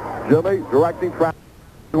 Jimmy directing traffic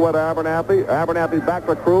to Abernathy. Abernathy back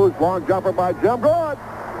to Cruz. Long jumper by Jim. Good.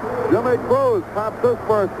 Jimmy Cruz tops his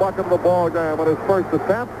first bucket of the ball game on his first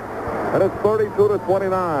attempt, and it's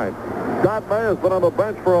 32-29. Scott May has been on the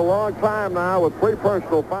bench for a long time now with 3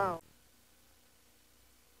 personal fouls.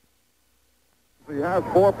 He has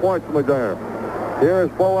 4 points in the game. Here is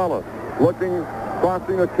Bo Ellis looking,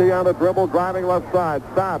 crossing the key on the dribble, driving left side.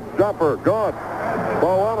 Stops. Jumper. Good.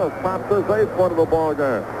 Bo Ellis tops his 8th point of the ball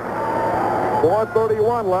game.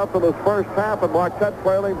 4:31 left in this first half, and Marquette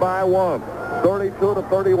trailing by 1.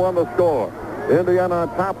 32-31 the score. Indiana on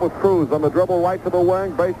top with Cruz on the dribble right to the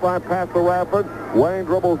wing. Baseline pass to Radford. Wayne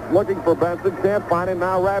dribbles looking for Benson. Can't find him.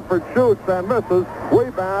 Now Radford shoots and misses.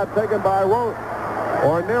 Rebound taken by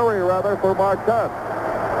Neary rather for Marquette.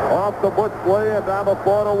 Off to Butch Lee and down the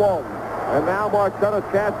floor to Walton. And now Marquette a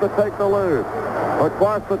chance to take the lead.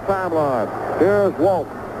 Across the timeline. Here's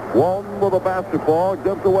Walton. Walton with the basketball.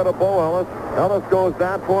 Gives away to Bo Ellis. Ellis goes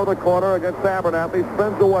down toward the corner against Abernathy.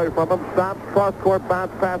 Spins away from him. Stops. Cross-court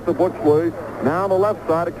bounce pass to Butch Lee. Now on the left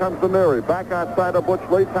side, it comes to Neary. Back outside to Butch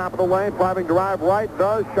Lee. Top of the lane. Driving drive right.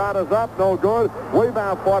 Does. Shot is up. No good.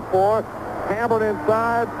 Rebound fought for. Hammered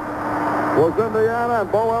inside. Was Indiana,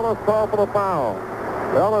 and Bo Ellis called for the foul.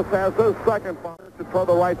 Ellis has his second foul to throw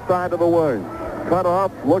the right side of the wing. Cut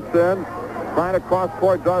off. Looks in. Trying to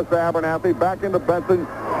cross-court. Does to Abernathy. Back into Benson.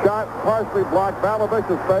 Shot partially blocked.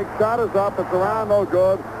 Balavicius fake. Shot is up. It's around. No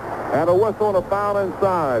good. And a whistle and a foul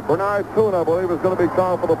inside. Bernard Toon, I believe, is going to be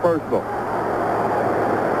called for the personal.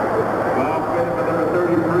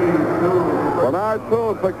 Bernard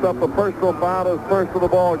Toon picks up the personal foul, his first of the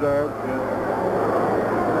ball game.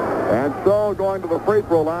 And so going to the free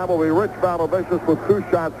throw line will be Rich Balavicius with 2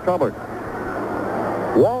 shots coming.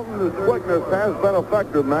 Walton's quickness has been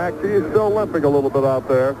affected, Max. He's still limping a little bit out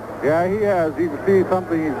there. Yeah, he has. You can see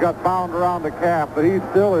something. He's got bound around the calf, but he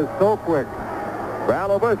still is so quick.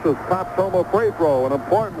 Balavicius pops home a free throw, an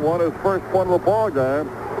important one, his first point of the ball game.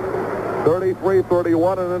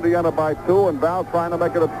 33-31 in Indiana by 2, and Val trying to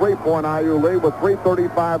make it a 3-point IU lead with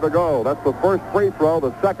 3:35 to go. That's the first free throw.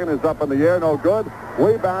 The second is up in the air, no good.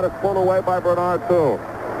 Rebound is pulled away by Bernard Toon.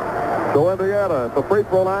 So Indiana at the free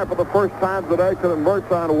throw line for the first time today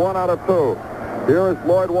converts on 1 out of 2. Here is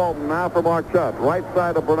Lloyd Walton now for Marquette. Right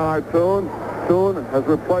side of Bernard Toon. Toon has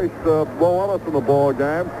replaced Bo Ellis in the ball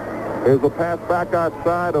game. Here's a pass back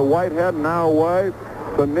outside to Whitehead, now away.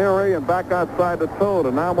 to Neary and back outside to Toon.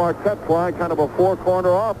 And now Marquette playing kind of a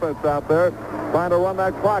four-corner offense out there, trying to run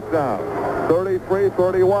that clock down.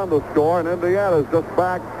 33-31 the score, and Indiana's just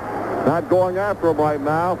back, not going after him right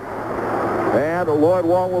now. And Lloyd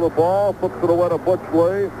Walton with the ball, flips it away to Butch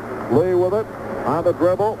Lee. Lee with it on the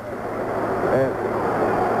dribble. And,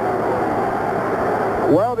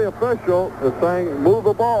 well, the official is saying move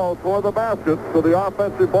the ball toward the basket to the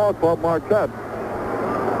offensive ball club, Marquette.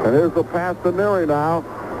 And here's the pass to Neary now.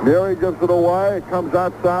 Neary gives it away. It comes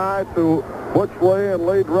outside to Butch Lee, and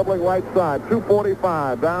Lee dribbling right side.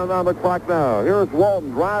 2:45 down on the clock now. Here's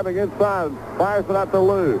Walton driving inside, fires it out to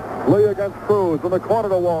Lee. Lee against Cruz in the corner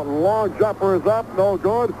to Walton. Long jumper is up, no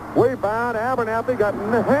good. Rebound, Abernathy got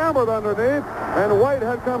hammered underneath, and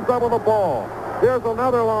Whitehead comes up with the ball. Here's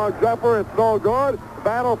another long jumper, it's no good.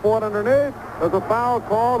 Battle for it underneath. There's a foul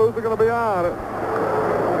called. Who's it going to be on?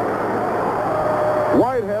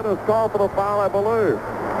 Whitehead is called for the foul, I believe.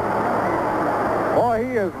 Oh,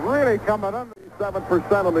 he is really coming under.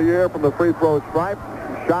 7% on the year from the free throw stripe.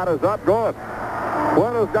 Shot is up, good.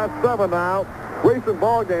 Quinn has got 7 now. Recent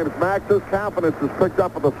ball games, Max, his confidence has picked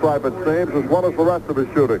up at the stripe, it seems, as well as the rest of his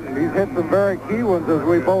shooting. He's hit some very key ones, as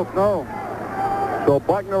we both know. So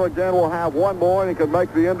Buckner again will have one more, and he can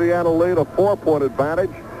make the Indiana lead a 4-point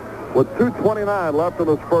advantage with 2:29 left in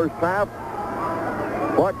this first half.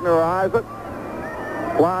 Buckner eyes it,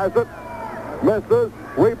 flies it, misses.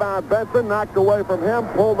 Rebound Benson, knocked away from him,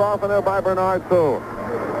 pulled off in there by Bernard Toon.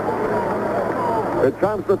 It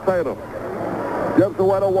comes to Tatum. Gives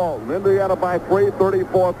away to Walton. Indiana by 3,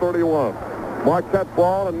 34-31. Marquette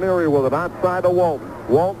ball and Neary with it outside to Walton.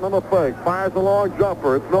 Walton on the fake, fires a long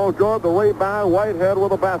jumper. It's no good. The rebound, Whitehead with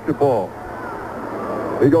the basketball.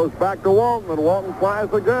 He goes back to Walton, and Walton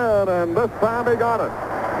flies again, and this time he got it.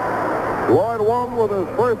 Lloyd Walton with his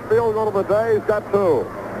first field goal of the day. He's got 2.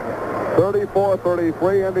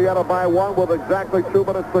 34-33, Indiana by 1 with exactly 2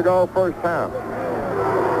 minutes to go first half.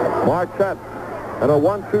 Marquette in a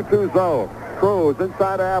 1-2-2 zone. Cruz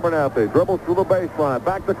inside to Abernathy. Dribbles through the baseline.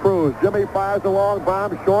 Back to Cruz. Jimmy fires a long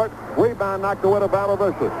bomb short. Rebound knocked away to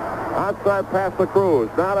Valavicius. Outside pass to Cruz.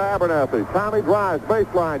 Now to Abernathy. Tommy drives.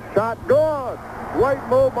 Baseline. Shot. Good. Great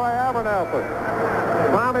move by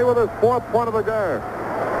Abernathy. Tommy with his 4th point of the game.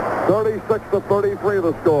 36-33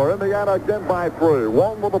 the score. Indiana again by 3.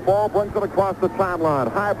 Walton with the ball, brings it across the timeline.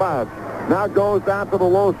 High bounce. Now goes down to the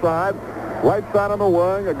low side. Right side on the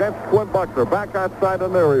wing against Quinn Buckner. Back outside to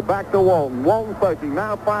Neary. Back to Walton. Walton faking.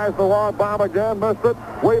 Now fires the long bomb again. Missed it.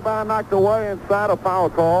 Rebound knocked away inside. A foul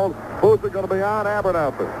called. Who's it going to be on?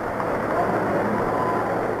 Abernathy.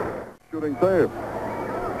 Shooting team.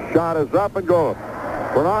 Shot is up and good.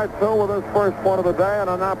 Bernard Toon with his first point of the day and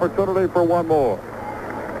an opportunity for one more.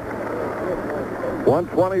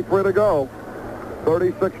 1:23 to go.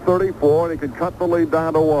 36-34, and he can cut the lead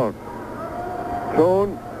down to 1.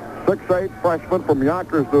 Toon, 6'8", freshman from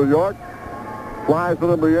Yonkers, New York, flies it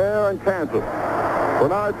in the air and cans it.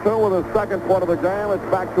 Bernard Toon with his second point of the game. It's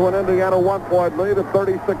back to an Indiana 1-point lead at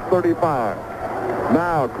 36-35.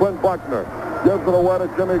 Now Quinn Buckner gives it away to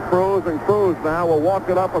Jimmy Cruz, and Cruz now will walk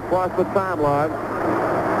it up across the timeline.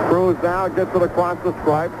 Cruz now gets it across the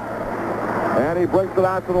stripe. And he brings it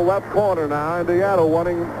out to the left corner now. Indiana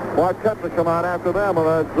wanting Marquette to come out after them on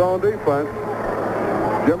that zone defense.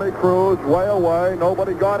 Jimmy Cruz way away.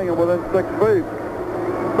 Nobody guarding him within 6 feet.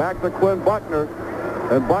 Back to Quinn Buckner.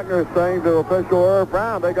 And Buckner is saying to official Irv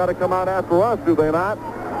Brown, they got to come out after us, do they not?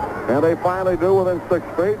 And they finally do within 6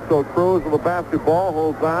 feet. So Cruz with the basketball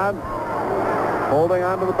holds on. Holding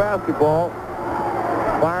on to the basketball.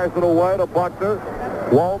 Fires it away to Buckner.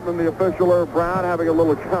 Walton and the official Irv Brown having a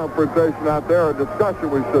little confrontation out there, a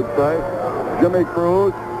discussion we should say. Jimmy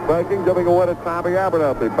Cruz faking, giving away to Tommy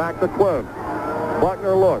Abernathy. Back to Quinn.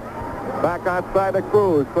 Buckner looks. Back outside to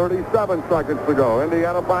Cruz. 37 seconds to go.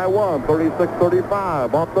 Indiana by 1.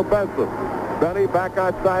 36-35. Off to Benson. Benny back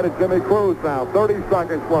outside to Jimmy Cruz now. 30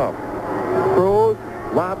 seconds left. Cruz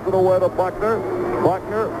lobs it away to Buckner.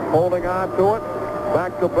 Buckner holding on to it.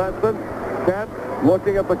 Back to Benson. Kent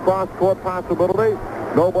looking at the cross-court possibility.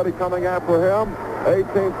 Nobody coming after him.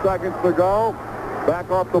 18 seconds to go.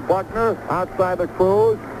 Back off to Buckner. Outside to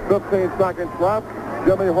Cruz. 15 seconds left.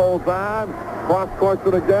 Jimmy holds on. Cross-courts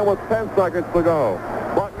it again with 10 seconds to go.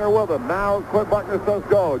 Buckner with him. Now Quinn Buckner says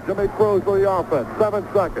go. Jimmy Cruz with the offense. 7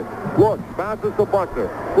 seconds. Looks. Bounces to Buckner.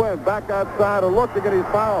 Quinn back outside and looking at his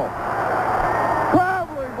foul.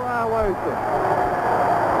 Traveling violation.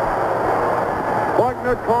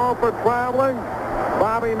 Buckner called for traveling.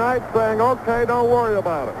 Bobby Knight saying, okay, don't worry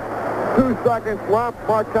about it. 2 seconds left.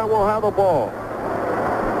 Marquette will have the ball.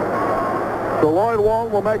 So Lloyd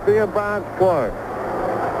Walton will make the inbounds play.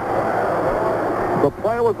 The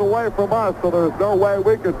play was away from us, so there's no way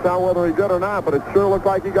we could tell whether he did or not, but it sure looked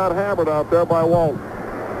like he got hammered out there by Walton.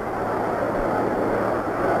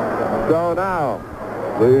 So now,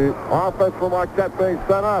 the offense from Marquette being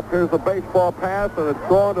sent up. Here's the baseball pass, and it's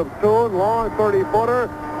thrown to Toon, long 30-footer,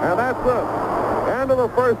 and that's it. End of the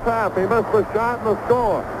first half. He missed the shot and the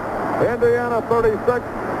score. Indiana 36,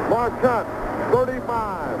 Marquette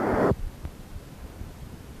 35.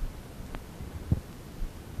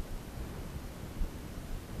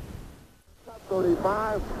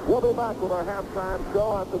 35. We'll be back with our halftime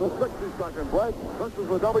show after the 60-second break. This is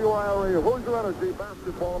the WIRE Hoosier Energy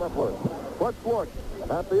Basketball Network. Let's look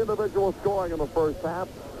at the individual scoring in the first half.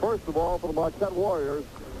 First of all, for the Marquette Warriors,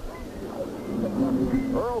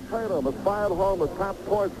 Earl Tatum has fired home the top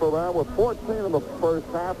points for them with 14 in the first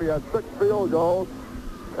half. He had 6 field goals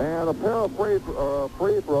and a pair of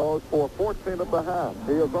free throws for 14 at the half.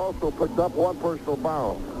 He has also picked up 1 personal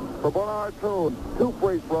foul. For Bernard Toon, 2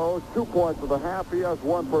 free throws, 2 points at the half. He has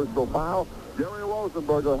 1 personal foul. Gary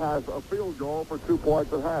Rosenberger has a field goal for 2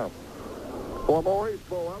 points at half. For Maurice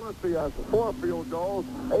Boellis, he has 4 field goals,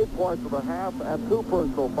 8 points at the half, and 2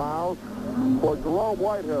 personal fouls. For Jerome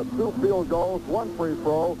Whitehead, 2 field goals, 1 free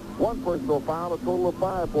throw, 1 personal foul, a total of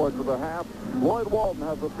 5 points at the half. Lloyd Walton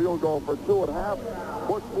has a field goal for 2 at half.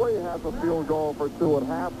 Butch Lee has a field goal for 2 at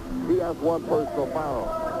half. He has 1 personal foul.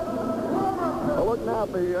 Looking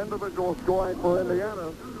at the individual scoring for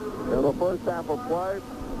Indiana in the first half of play,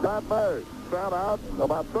 Scott May sat out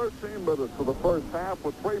about 13 minutes for the first half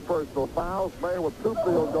with 3 personal fouls. May with 2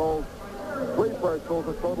 field goals, 3 personals,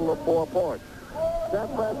 a total of 4 points.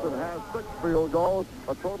 Kent Benson has 6 field goals,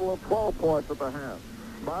 a total of 12 points at the half.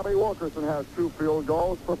 Bobby Wilkerson has 2 field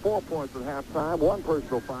goals for 4 points at halftime, 1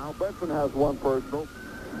 personal foul. Benson has 1 personal.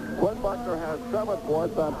 Quinn Buckner has 7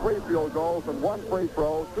 points on 3 field goals and 1 free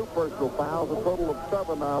throw, 2 personal fouls, a total of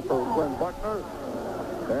 7 now for Quinn Buckner.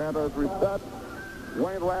 And as we said,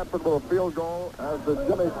 Wayne Radford with a field goal, as did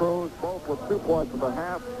Jimmy Cruz, both with 2 points at the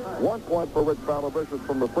half. 1 point for Rich Valavicius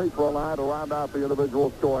from the free throw line to round out the individual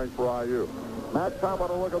scoring for IU. Matt, how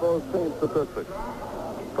about a look at those team statistics?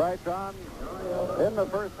 Right, John. In the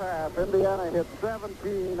first half, Indiana hit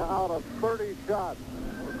 17 out of 30 shots.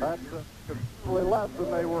 That's considerably less than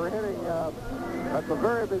they were hitting at the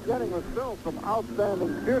very beginning, with still some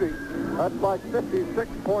outstanding shooting. That's like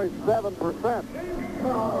 56.7%.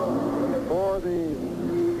 For the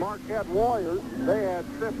Marquette Warriors, they had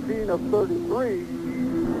 15 of 33,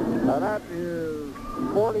 and that is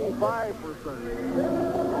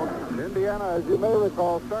 45%. Indiana, as you may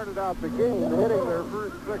recall, started out the game hitting their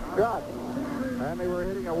first 6 shots. And they were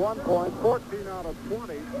hitting at one point 14 out of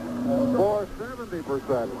 20 for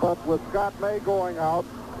 70%. But with Scott May going out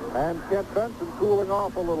and Kent Benson cooling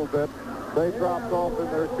off a little bit, they dropped off in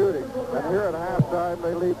their shooting. And here at halftime,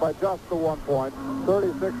 they lead by just the 1 point,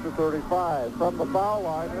 36-35. From the foul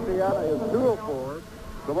line, Indiana is 2 of 4.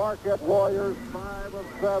 The Marquette Warriors 5 of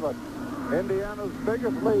 7. Indiana's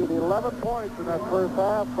biggest lead, 11 points in that first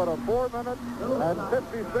half, but a 4-minute and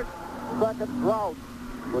 56-second drought,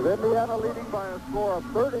 with Indiana leading by a score of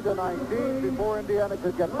 30-19 before Indiana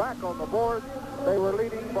could get back on the board. They were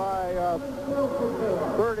leading by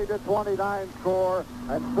 30-29 score,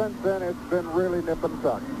 and since then it's been really nip and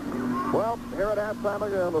tuck. Well, here at halftime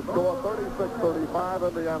again, the score 36-35,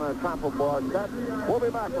 Indiana top of Marquette. We'll be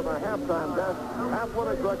back with our halftime guest,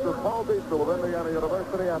 Athletic Director Paul Diesel with Indiana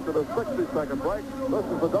University after the 60-second break. This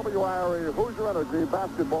is the WIRE Hoosier Energy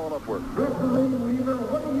Basketball Network.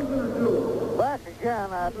 Back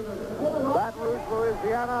again at Baton Rouge,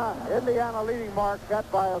 Louisiana. Indiana leading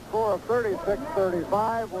Marquette by a score of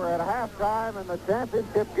 36-35. We're at halftime in the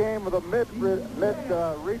championship game of the Mideast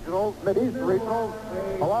Regionals.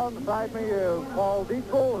 Alongside me is Paul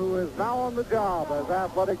Diesel, who is now on the job as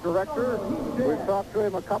athletic director. We've talked to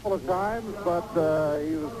him a couple of times, but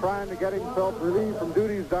he was trying to get himself relieved from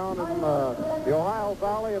duties down in the Ohio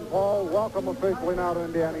Valley. And Paul, welcome officially now to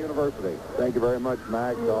Indiana University. Thank you very much,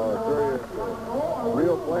 Max. I'll assure you it's a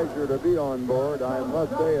real pleasure to be on board. I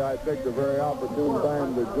must say I picked a very opportune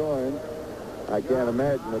time to join. I can't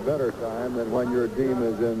imagine a better time than when your team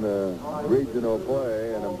is in the regional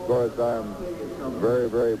play, and of course I'm very,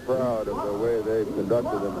 very proud of the way they've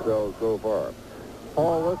conducted themselves so far.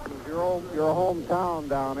 Paul, this is your hometown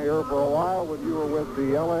down here. For a while when you were with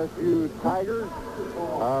the LSU Tigers,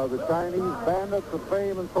 the Chinese Bandits of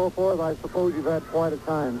fame and so forth, I suppose you've had quite a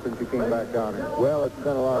time since you came back down here. Well, it's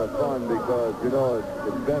been a lot of fun because, you know,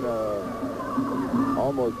 it's been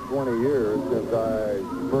almost 20 years since I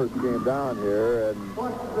first came down here, and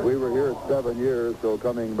we were here 7 years, so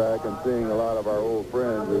coming back and seeing a lot of our old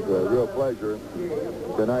friends is a real pleasure.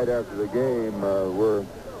 Tonight after the game, we're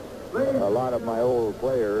a lot of my old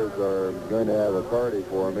players are going to have a party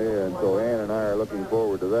for me, and so Ann and I are looking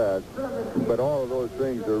forward to that. But all of those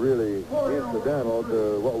things are really incidental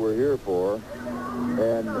to what we're here for.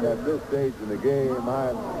 And at this stage in the game,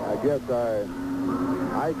 I guess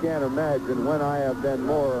I can't imagine when I have been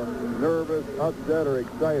more nervous, upset, or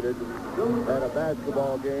excited at a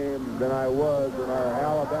basketball game than I was in our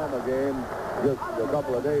Alabama game just a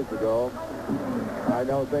couple of days ago. I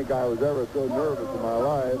don't think I was ever so nervous in my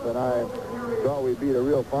life, and I thought we beat a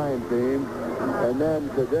real fine team. And then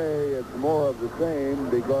today, it's more of the same,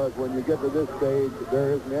 because when you get to this stage,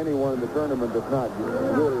 there isn't anyone in the tournament that's not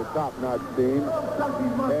really a top-notch team.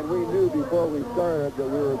 And we knew before we started that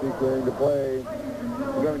we were going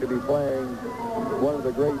to be playing one of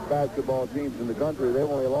the great basketball teams in the country. They've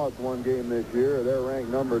only lost one game this year. They're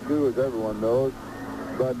ranked number 2, as everyone knows.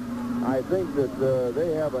 But I think that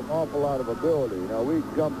they have an awful lot of ability. Now, we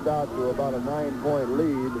jumped out to about a 9-point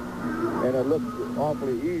lead, and it looked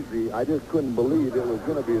awfully easy. I just couldn't believe it was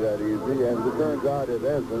going to be that easy, and as it turns out, it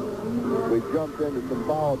isn't. We jumped into some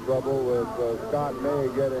foul trouble with Scott May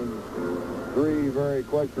getting 3 very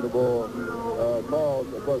questionable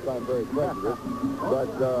calls. Of course, I'm very prejudiced, but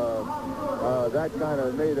that kind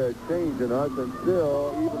of made a change in us, and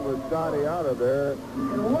still, even with Scotty out of there,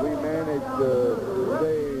 we managed to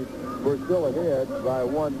stay. We're still ahead by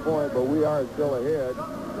 1 point, but we are still ahead,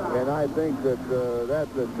 and I think that that's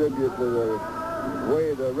a tribute to the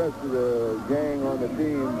way the rest of the gang on the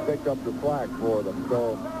team picked up the slack for them.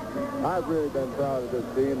 So I've really been proud of this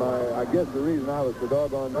team. I guess the reason I was so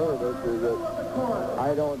doggone nervous is that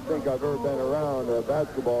I don't think I've ever been around a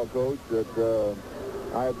basketball coach that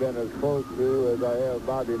I've been as close to as I have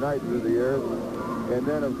Bobby Knight through the years. And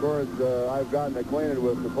then, of course, I've gotten acquainted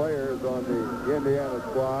with the players on the Indiana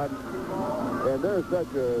squad. And they're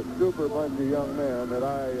such a super bunch of young men that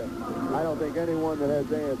I don't think anyone that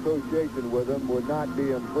has any association with them would not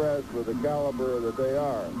be impressed with the caliber that they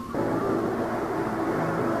are.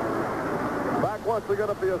 Back once again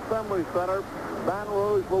at the Assembly Center, Baton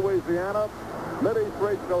Rouge, Louisiana, Mideast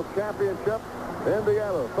Regional Championship.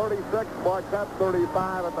 Indiana 36, Marquette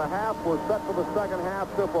 35 at the half. We're set for the second half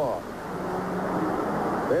tip-off.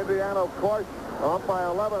 Indiana, of course, up by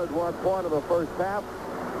 11 at one point in the first half.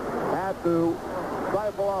 Had to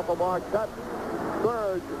stifle off a Marquette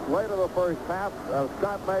surge late in the first half.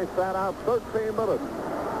 Scott May sat out 13 minutes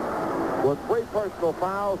with 3 personal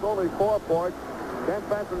fouls, only 4 points. Kent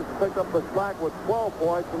Benson picked up the slack with 12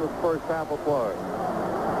 points in his first half of play.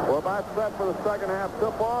 We're about set for the second half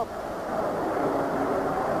tip-off.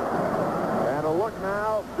 And a look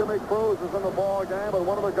now, Jimmy Cruz is in the ball game, and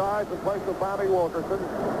one of the guys in place of Bobby Wilkerson,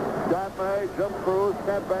 Scott May, Jim Cruz,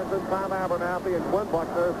 Kent Benson, Tom Abernathy, and Quinn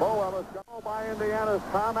Buckner. Bo Ellis go by Indiana's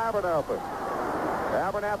Tom Abernathy.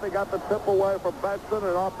 Abernathy got the tip away from Benson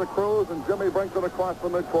and off to Cruz, and Jimmy brings it across the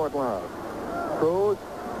midcourt line. Cruz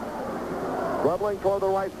dribbling toward the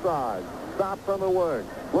right side, stops on the wing,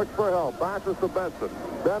 looks for help, bounces to Benson.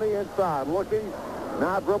 Benny inside, looking.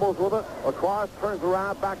 Now dribbles with it, across, turns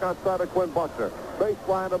around, back outside to Quinn Buckner.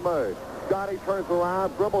 Baseline to May. Scotty turns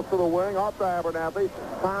around, dribbles to the wing, off to Abernathy.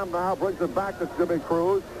 Tom now brings it back to Jimmy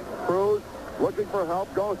Cruz. Cruz looking for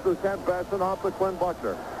help, goes to Kent Benson, off to Quinn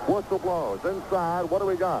Buckner. Whistle blows, inside, what do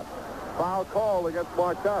we got? Foul call against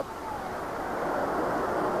Marquette.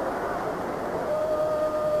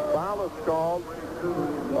 Foul is called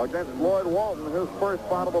against Lloyd Walton, his first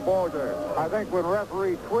foul of the ball game. I think when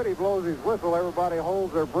referee Twitty blows his whistle, everybody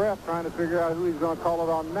holds their breath trying to figure out who he's going to call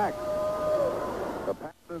it on next. The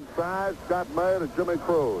pass inside, Scott May to Jimmy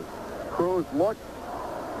Cruz. Cruz looks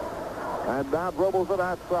and now dribbles it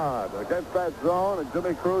outside against that zone, and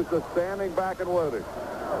Jimmy Cruz just standing back and waiting.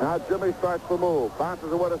 Now Jimmy starts to move,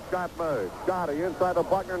 bounces away to Scott May. Scotty inside the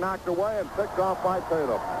Buckner, knocked away and picked off by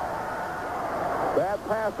Tatum. Bad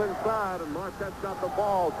pass inside, and Marquette's got the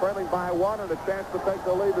ball, trailing by 1, and a chance to take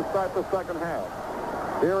the lead to start the second half.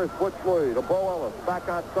 Here is Butch Lee to Bo Ellis, back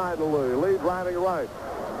outside to Lee. Lee driving right,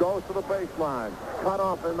 goes to the baseline, cut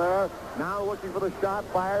off in there. Now looking for the shot,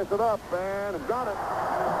 fires it up, and got it.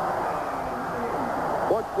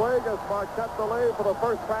 Butch Lee gives Marquette the lead for the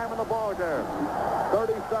first time in the ball game.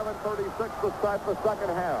 37-36 to start the second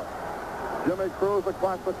half. Jimmy Cruz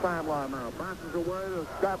across the timeline now. Bounces away to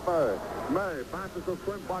Scott May. May bounces to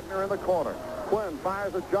Quinn Buckner in the corner. Quinn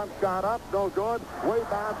fires a jump shot up. No good.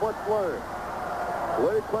 Rebound, Butch Lee.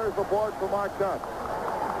 Lee clears the board for Marquette.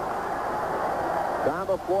 Down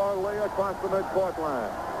the floor, Lee across the midcourt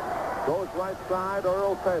line. Goes right side,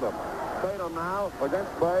 Earl Tatum. Tatum now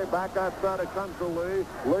against Bay. Back outside, it comes to Lee.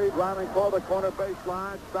 Lee driving toward the corner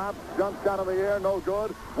baseline. Stops. Jump shot in the air. No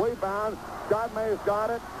good. Rebound. Scott May's got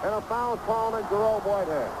it. And a foul called on Jerome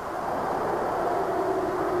Whitehead.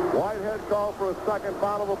 Whitehead called for a second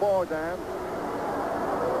foul of the ball game.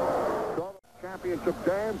 Championship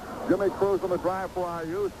game. Jimmy Cruz on the drive for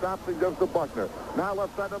IU. Stops and gives to Buckner. Now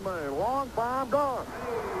left side to May. Long bomb gone.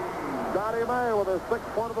 Johnny May with his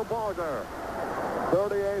 6th point of the ball game.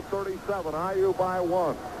 38-37. IU by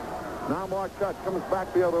 1. Now Marquette comes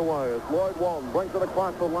back the other way as Lloyd Walton brings it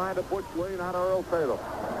across the line to Butch Lee, not Earl Tatum.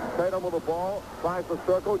 Tatum with the ball, tries the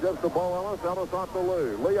circle, gives to Bo Ellis. Ellis off to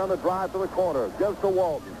Lee. Lee on the drive to the corner, gives to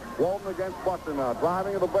Walton. Walton against Buckner now,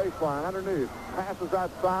 driving to the baseline underneath. Passes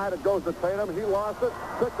outside, it goes to Tatum. He lost it.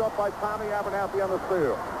 Picked up by Tommy Abernathy on the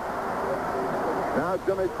steal. Now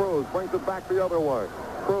Jimmy Cruz brings it back the other way.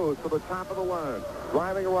 Cruz to the top of the lane.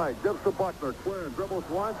 Driving right, gives to Buckner. Quinn dribbles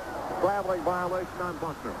once. Traveling violation on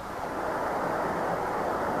Buckner.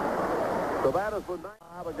 So that is the 9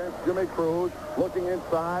 against Jimmy Cruz. Looking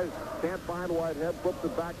inside. Can't find Whitehead. Flips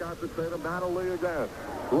it back out to Tatum. Now to Lee again.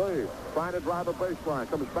 Lee trying to drive the baseline.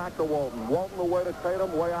 Comes back to Walton. Walton away to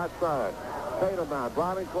Tatum. Way outside. Tatum now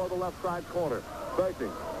driving toward the left side corner.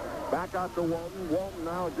 Faking. Back out to Walton. Walton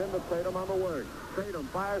now again to Tatum on the wing. Tatum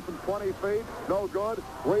fires from 20 feet. No good.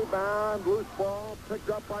 Rebound. Loose ball. Picked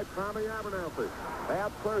up by Tommy Abernathy.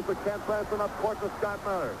 Ab clears to Kent Benson up court to Scott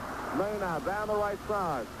May. May now down the right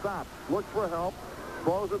side. Stops. Looks for help.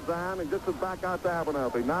 Throws it down and gets it back out to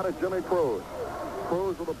Abernathy. Now to Jimmy Cruz.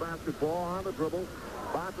 Cruz with the basketball on the dribble.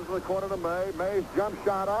 Bounces to the corner to May. May's jump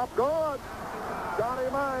shot up. Good. Johnny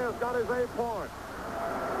May has got his 8 points.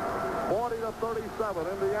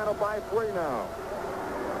 40-37. Indiana by 3 now.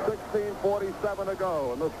 16:47 to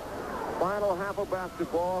go in the final half of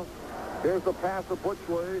basketball. Here's the pass to Butch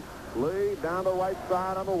Lee. Lee down the right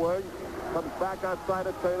side on the wing. Comes back outside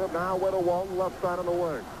of Tatum. Now with a Walton left side on the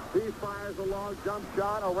wing. He fires a long jump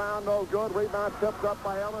shot. Around, no good. Rebound tipped up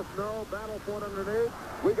by Ellis. No. Battle for it underneath.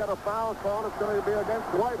 We got a foul call. It's going to be against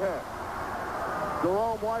Whitehead.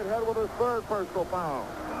 Jerome Whitehead with his 3rd personal foul.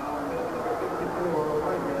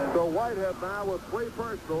 So Whitehead now with 3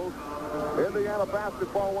 personals. Indiana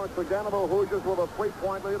basketball once again. The Hoosiers with a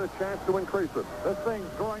 3-point lead, a chance to increase it. This thing's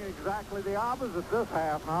going exactly the opposite this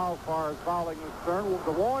half now as far as fouling is concerned.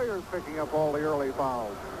 The Warriors picking up all the early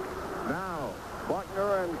fouls. Now,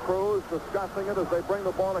 Buckner and Cruz discussing it as they bring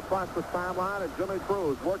the ball across the timeline, and Jimmy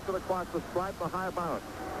Cruz works it across the stripe, the high bounce.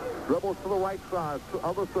 Dribbles to the right side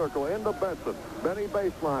of the circle, into Benson. Benny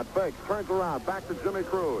baseline, fakes, turns around, back to Jimmy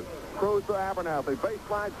Cruz. Cruz to Abernathy.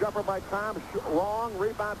 Baseline jumper by Tom. Long.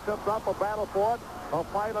 Rebound tipped up. A battle for it. A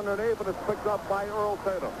fight underneath, and it's picked up by Earl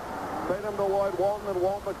Tatum. Tatum to Lloyd Walton, and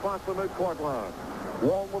Walton across the midcourt line.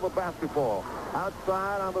 Walton with the basketball.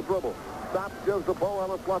 Outside on the dribble. Stops, gives to Bo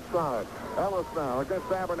Ellis left side. Ellis now against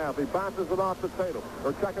Abernathy. Bounces it off to Tatum.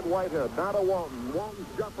 They're checking Whitehead. Now to Walton. Walton's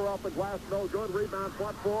jumper off the glass. No good. Rebound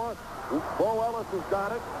fought for. Bo Ellis has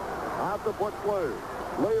got it. Out to Butch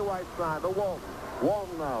Lee. Lee right side to Walton.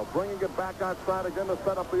 Walton now bringing it back outside again to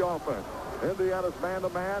set up the offense. Indiana's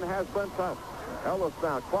man-to-man has been tough. Ellis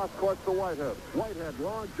now cross court to Whitehead. Whitehead,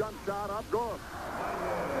 long jump shot up, good.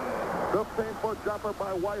 15-foot jumper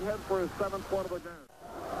by Whitehead for his 7th point of the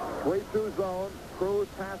game. 3-2 zone. Cruz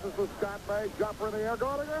passes to Scott May. Jumper in the air,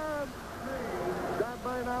 going again. Scott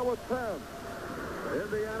May now with 10.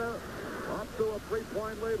 Indiana up to a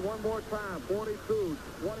 3-point lead one more time.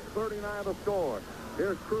 42-39 to score.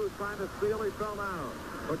 Here's Cruz trying to steal. He fell down.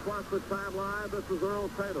 Across the timeline, this is Earl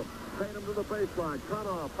Tatum. Tatum to the baseline. Cut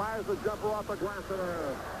off. Fires the jumper off the glass and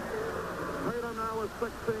air. Tatum now with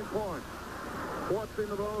 16 points. 14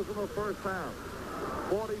 of those in the first half.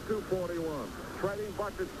 42-41. Trading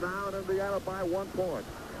buckets now in Indiana by 1 point.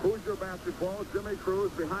 Hoosier basketball. Jimmy Cruz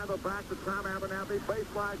behind the back to Tom Abernathy.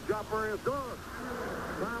 Baseline jumper is good.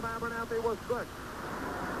 Tom Abernathy was 6.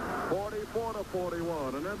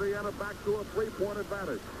 44-41, and Indiana back to a 3-point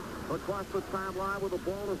advantage. Across the timeline with the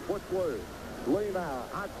ball is Butch Lee. Lee now,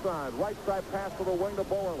 outside, right side pass to the wing to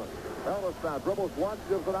Bo Ellis. Ellis now dribbles once,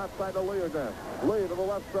 gives it outside to Lee again. Lee to the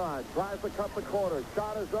left side, tries to cut the corner.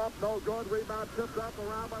 Shot is up, no good. Rebound tipped up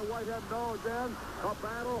around by Whitehead, no again. A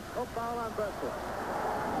battle, a foul on Benson.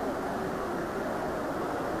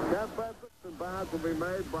 Kent Benson bounds will be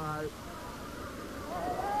made by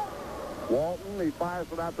Walton. He fires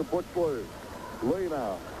it out to Butch Lee. Lee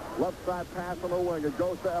now. Left side pass on the wing. It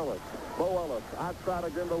goes to Ellis. Bo Ellis. Outside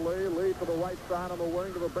again to Lee. Lee to the right side on the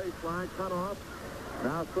wing to the baseline. Cut off.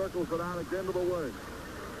 Now circles it out again to the wing.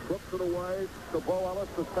 Flips it away to Bo Ellis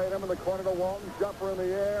to Tatum in the corner to Walton. Jumper in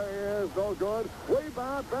the air is no good.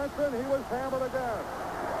 Rebound Benson. He was hammered again.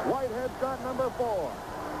 Whitehead shot number 4.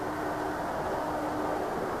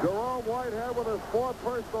 Jerome Whitehead with his 4th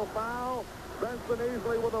personal foul. Benson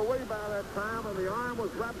easily with a rebound that time, and the arm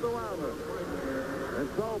was wrapped around him. And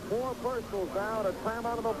so 4 personals now, and a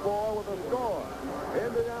timeout on the floor with a score.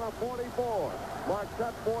 Indiana 44,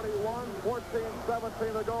 Marquette 41,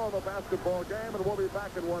 14-17 to go in the basketball game, and we'll be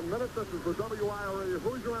back in 1 minute. This is the WIRE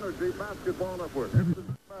Hoosier Energy Basketball Network.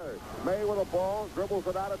 May with a ball, dribbles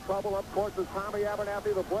it out of trouble, up court to Tommy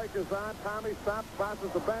Abernathy. The break is on. Tommy stops,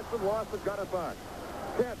 passes to Benson, lost it, got it back.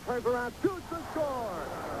 Kent turns around, shoots and scores.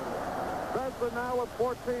 Benson now with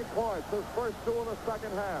 14 points, his first 2 in the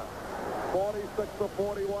second half.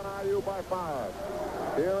 46-41 IU by 5.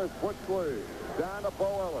 Here is Butch Lee. Down to Bo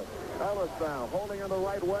Ellis. Ellis now holding in the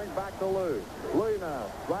right wing, back to Lee. Lee now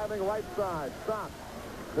driving right side. Stops.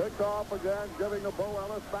 Picked off again, giving to Bo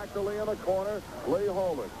Ellis. Back to Lee in the corner. Lee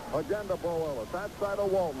holding. Again to Bo Ellis. Outside of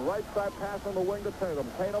Walton. Right side pass on the wing to Tatum.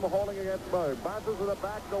 Tatum holding against Berg. Bounces to the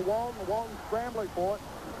back to Walton. Walton scrambling for it.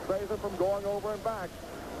 Saves it from going over and back.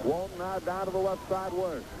 Walton now down to the left side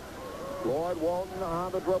wing. Lloyd Walton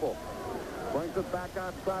on the dribble. Brings it back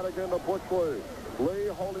outside again to Butch Lee. Lee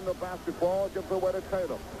holding the basketball, gives it away to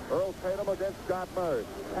Tatum. Earl Tatum against Scott Murray.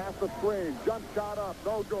 Pass the screen, jump shot up,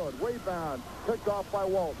 no good. Rebound, picked off by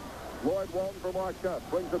Walton. Lloyd Walton for Marquette.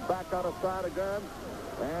 Brings it back out of side again.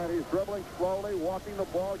 And he's dribbling slowly, walking the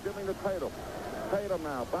ball, giving to Tatum. Tatum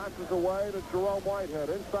now bounces away to Jerome Whitehead.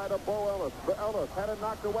 Inside of Bo Ellis. Ellis had it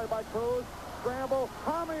knocked away by Cruz. Scramble.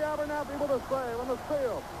 Tommy Abernathy with a save on the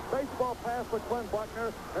steal. Baseball pass to Quinn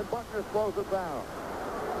Buckner, and Buckner slows it down.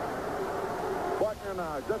 Buckner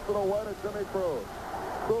now gets it away to Jimmy Cruz.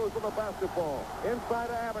 Cruz with the basketball. Inside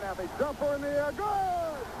of Abernathy. Jumper in the air.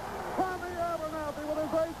 Good! Tommy Abernathy with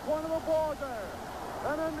his 8th point of the ball game.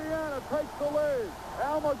 And Indiana takes the lead.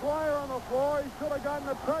 Al McGuire on the floor. He should have gotten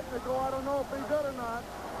a technical. I don't know if he did or not.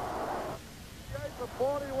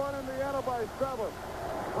 58-41, Indiana by 7.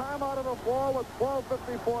 Time out of the floor with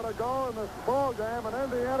 12:54 to go in this ball game, and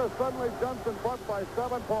Indiana suddenly jumps in front by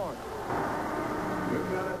 7 points.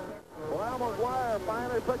 Well, Al McGuire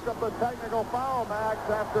finally picked up the technical foul, Max,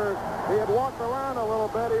 after he had walked around a little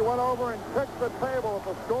bit. He went over and kicked the table at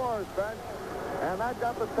the scorer's bench, and that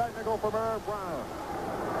got the technical from Aaron Brown.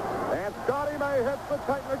 And Scotty May hits the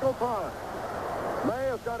technical time.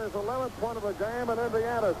 May has got his 11th point of the game, and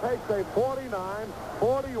Indiana takes a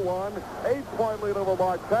 49-41 8-point lead over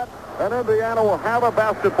Marquette, and Indiana will have a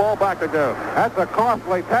basketball back again. That's a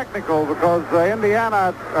costly technical because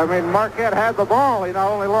Marquette had the ball. He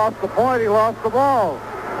not only lost the point, he lost the ball.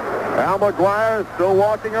 Al McGuire is still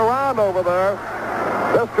walking around over there.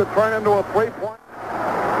 This could turn into a 3-point.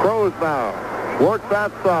 Cruz now works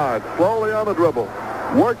outside, slowly on the dribble.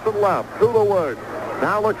 Works it left, to the wing.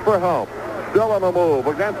 Now looks for help. Still on the move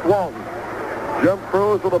against Walton. Jim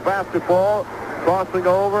Cruz with the basketball, crossing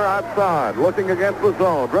over outside, looking against the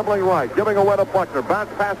zone, dribbling right, giving away to Buckner. Bounce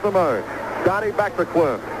pass to May. Scotty back to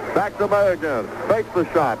Quinn. Back to May again. Fakes the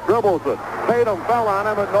shot, dribbles it. Tatum fell on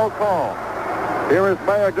him and no call. Here is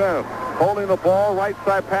May again, holding the ball, right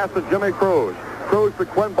side pass to Jimmy Cruz. Cruz to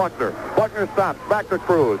Quinn Buckner. Buckner stops, back to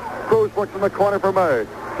Cruz. Cruz looks in the corner for May.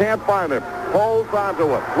 Can't find him. Holds onto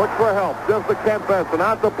it. Looks for help. Gives to Kent Benson.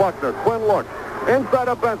 Out to Buckner. Quinn looks. Inside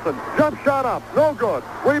of Benson. Jump shot up. No good.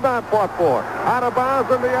 Rebound fought for. Out of bounds.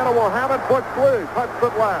 Indiana will have it. Butch Lee touched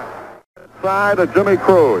it last. Inside of Jimmy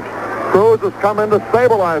Cruz. Cruz has come in to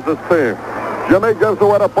stabilize this team. Jimmy gives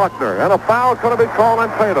away to Buckner. And a foul going to be called on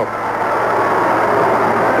Tatum.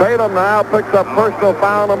 Tatum now picks up personal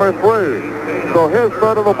foul number 3. So his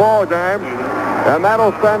third of the ball game. And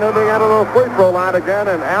that'll send Indiana to the free throw line again.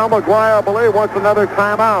 And Al McGuire, I believe, wants another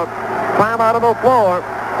timeout. Timeout on the floor.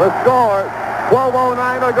 The score,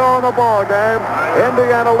 12:09 to go in the ball game.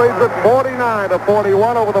 Indiana leads it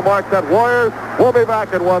 49-41 over the Marquette Warriors. We'll be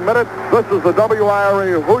back in 1 minute. This is the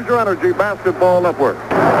WIRE Hoosier Energy Basketball Network.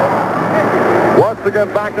 Once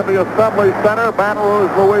again, back at the Assembly Center, Baton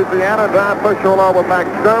Rouge, Louisiana. Don Fischer along with Max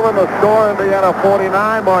Sherman. The score, Indiana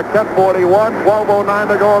 49, Marquette 41. 12:09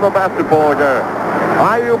 to go in the basketball game.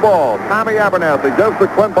 IU ball. Tommy Abernathy gives to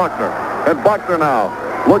Quinn Buckner. And Buckner now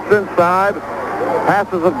looks inside,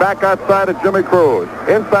 passes it back outside to Jimmy Cruz.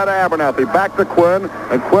 Inside of Abernathy, back to Quinn,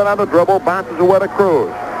 and Quinn on the dribble, bounces away to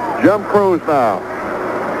Cruz. Jim Cruz now,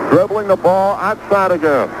 dribbling the ball outside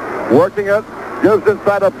again, working it. Gives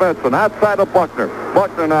inside of Benson, outside of Buckner.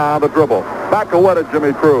 Buckner now on the dribble. Back away to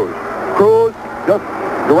Jimmy Cruz. Cruz just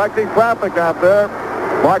directing traffic out there.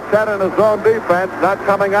 Marquette in his own defense, not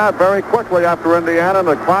coming out very quickly after Indiana, and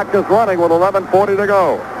the clock is running with 11:40 to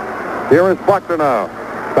go. Here is Buckner now.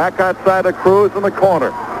 Back outside of Cruz in the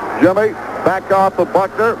corner. Jimmy back off of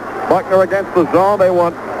Buckner. Buckner against the zone. They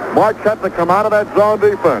want Marquette to come out of that zone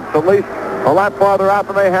defense, at least a lot farther out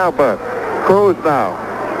than they have been. Cruz now.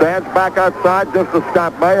 Stands back outside, gives to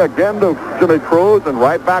Scott May, again to Jimmy Cruz, and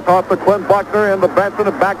right back off to Quinn Buckner into Benson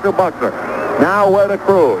and back to Buckner. Now away to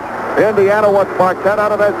Cruz. Indiana wants Marquette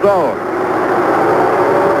out of that zone.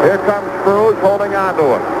 Here comes Cruz holding on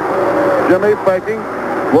to it. Jimmy faking,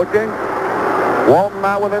 looking. Walton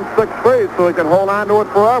not within 6 feet, so he can hold on to it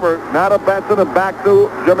forever. Now to Benson and back to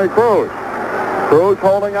Jimmy Cruz. Cruz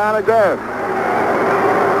holding on again.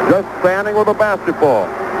 Just standing with the basketball.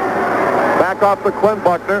 Back off to Quinn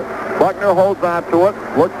Buckner. Buckner holds on to it.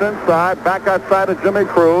 Looks inside. Back outside to Jimmy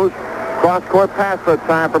Cruz. Cross-court pass that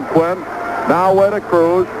time from Quinn. Now away to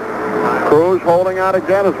Cruz. Cruz holding on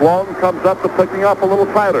again as Walton comes up to picking up a little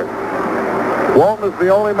tighter. Walton is the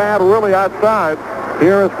only man really outside.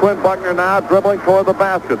 Here is Quinn Buckner now dribbling toward the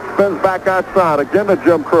basket. Spins back outside. Again to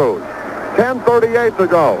Jim Cruz. 10:38 to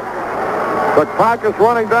go. The clock is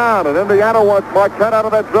running down, and Indiana wants Marquette out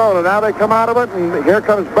of that zone, and now they come out of it, and here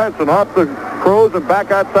comes Benson off to Cruz and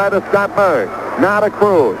back outside to Scott May. Now to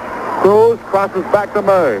Cruz. Cruz crosses back to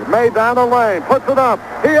May. May down the lane, puts it up.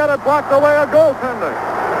 He had it blocked away, a goaltending.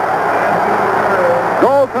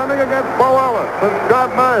 Goaltending against Bo Ellis, and Scott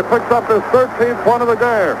May picks up his 13th one of the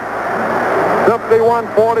game.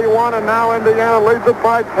 51-41, and now Indiana leads it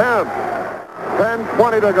by 10.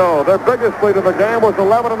 10:20 to go. Their biggest lead of the game was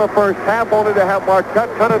 11 in the first half, only to have Marquette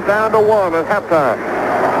cut it down to 1 at halftime.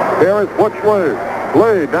 Here is Butch Lee.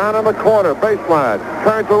 Lee down in the corner, baseline.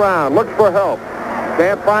 Turns around, looks for help.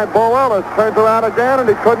 Can't find Bo Ellis. Turns around again, and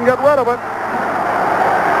he couldn't get rid of it.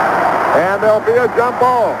 And there'll be a jump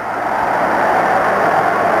ball.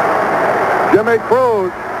 Jimmy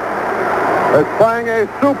Cruz is playing a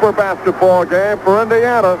super basketball game for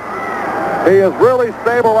Indiana. He has really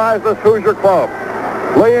stabilized this Hoosier club.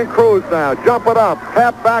 Lee and Cruz now jump it up,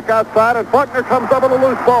 tap back outside, and Buckner comes up with a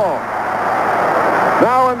loose ball.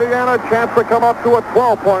 Now Indiana a chance to come up to a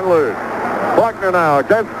 12-point lead. Buckner now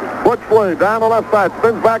against Butch Lee down the left side,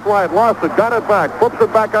 spins back right, lost it, got it back, flips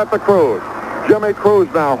it back out to Cruz. Jimmy Cruz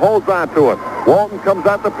now holds on to it. Walton comes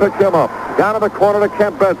out to pick him up. Down in the corner to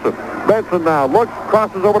Kent Benson. Benson now looks,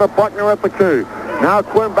 crosses over to Buckner at the key. Now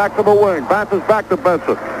Quinn back to the wing, bounces back to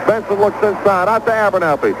Benson. Benson looks inside, out to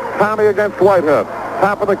Abernathy. Tommy against Whitehead.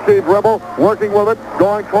 Top of the key dribble, working with it,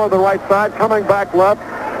 going toward the right side, coming back left,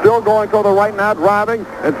 still going toward the right now, driving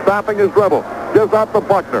and stopping his dribble. Gives out to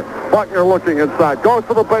Buckner. Buckner looking inside, goes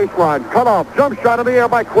to the baseline, cut off, jump shot in the air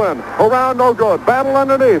by Quinn. Around, no good. Battle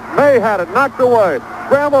underneath. May had it, knocked away.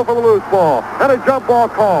 Scramble for the loose ball, and a jump ball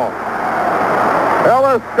call.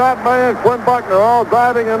 Ellis, Scott May, and Quinn Buckner all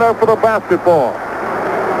diving in there for the basketball.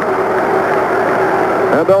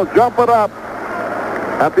 And they'll jump it up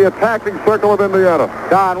at the attacking circle of Indiana.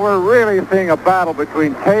 Don, we're really seeing a battle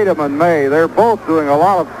between Tatum and May. They're both doing a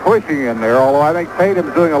lot of pushing in there, although I think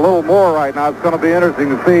Tatum's doing a little more right now. It's going to be interesting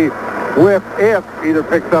to see if either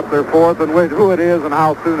picks up their fourth and who it is and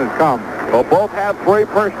how soon it comes. Well, both have 3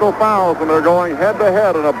 personal fouls, and they're going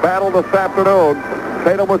head-to-head in a battle this afternoon.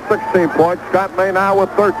 Tatum with 16 points. Scott May now with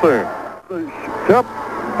 13. The tip.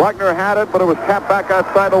 Buckner had it, but it was tapped back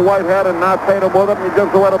outside to Whitehead, and now Tatum with it, and he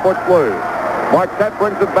gives away to Butch Lee. Marquette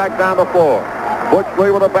brings it back down the floor. Butch Lee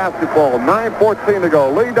with a basketball. 9:14 to go.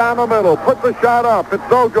 Lee down the middle. Puts the shot up. It's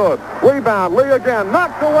no good. Rebound. Lee again.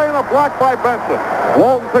 Knocked away in a block by Benson.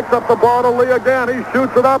 Walton picks up the ball to Lee again. He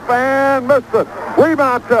shoots it up and missed it.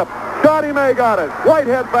 Rebound tip. Scotty May got it.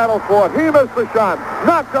 Whitehead battles for it. He missed the shot.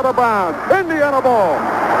 Knocked out of bounds. Indiana ball.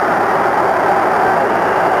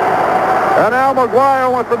 And Al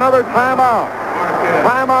McGuire wants another timeout.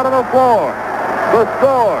 Timeout on the floor. The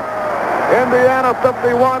score. Indiana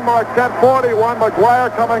 51, Marquette 41. McGuire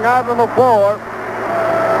coming out on the floor.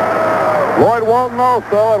 Lloyd Walton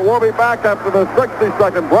also, and we'll be back after the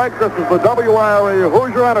 60-second break. This is the WIRE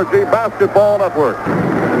Hoosier Energy Basketball Network.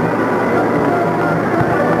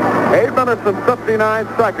 8 minutes and 59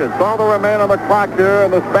 seconds. All that remain on the clock here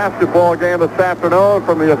in this basketball game this afternoon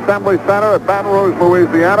from the Assembly Center at Baton Rouge,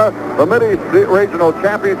 Louisiana. The Mideast Regional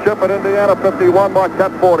Championship at Indiana 51,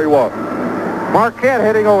 Marquette 41. Marquette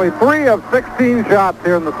hitting only 3 of 16 shots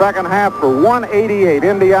here in the second half for 188.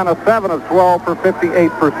 Indiana 7 of 12 for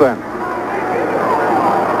 58%.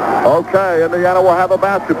 Okay, Indiana will have the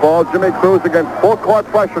basketball. Jimmy Cruz against full court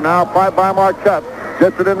pressure now applied by Marquette.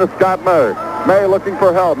 Gets it into Scott May. May looking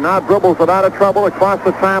for help. Now dribbles it out of trouble across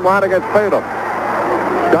the timeline against Tatum.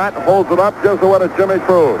 Scott holds it up, gives away to Jimmy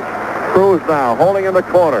Cruz. Cruz now holding in the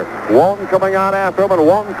corner. Walton coming out after him, and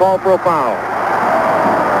Walton called for a foul.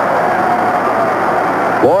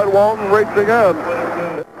 Lloyd Walton reaching in.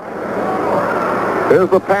 Here's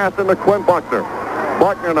the pass into Quinn Buckner.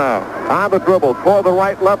 Buckner now on the dribble toward the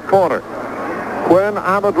right left corner. Quinn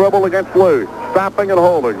on the dribble against Lee. stopping and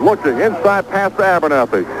holding, looking, inside pass to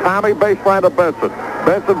Abernathy. Tommy baseline to Benson.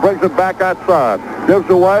 Benson brings it back outside. Gives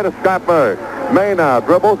away to Scott May. May now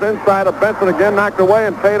dribbles inside of Benson again, knocked away,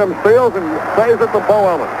 and Tatum steals and saves it to Bo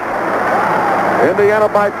Ellis. Indiana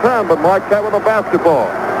by 10, but Marquette with the basketball.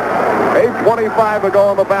 8:25 to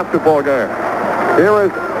go in the basketball game. Here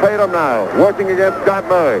is Tatum now, working against Scott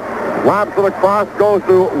May. Lobs to the cross, goes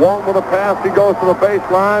to Walton with a pass. He goes to the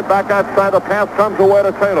baseline, back outside. The pass comes away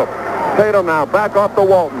to Tatum. Tatum now, back off to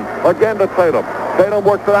Walton. Again to Tatum. Tatum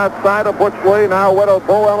works it outside to Butch Lee. Now away to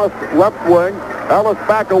Bo Ellis, left wing. Ellis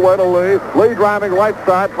back away to Lee. Lee driving right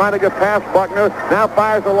side, trying to get past Buckner. Now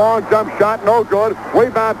fires a long jump shot, no good.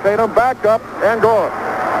 Rebound Tatum, back up, and good.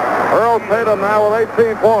 Earl Tatum now with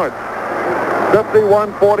 18 points.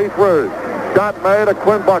 51-43. Scott May to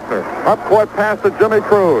Quinn Buckner. Up court pass to Jimmy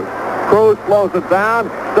Cruz. Cruz slows it down.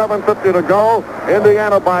 7:50 to go.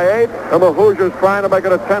 Indiana by 8, and the Hoosiers trying to make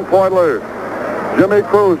it a 10-point lead. Jimmy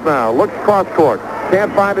Cruz now looks cross court.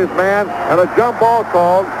 Can't find his man, and a jump ball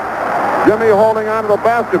called. Jimmy holding on to the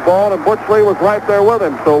basketball, and Butch Lee was right there with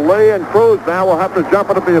him. So Lee and Cruz now will have to jump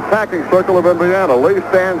into the attacking circle of Indiana. Lee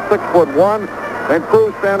stands 6'1", and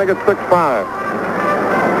Cruz standing at 6'5".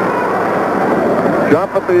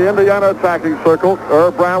 Jump at the Indiana attacking circle.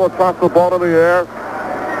 Irv Brown will toss the ball in the air.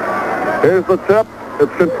 Here's the tip.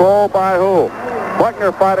 It's controlled by who?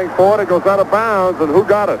 Buckner fighting for it. It goes out of bounds, and who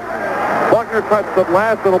got it? Buckner touched it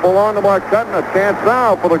last. It'll belong to Marquette, and a chance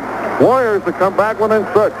now for the Warriors to come back within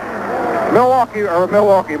 6.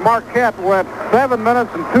 Marquette went 7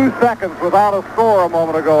 minutes and 2 seconds without a score a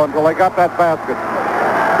moment ago until they got that basket.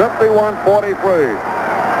 51-43.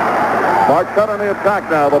 Marquette on the attack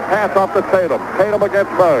now. The pass off to Tatum. Tatum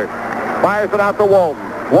against May. Fires it out to Walton.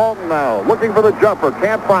 Walton now looking for the jumper.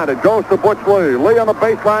 Can't find it. Goes to Butch Lee. Lee on the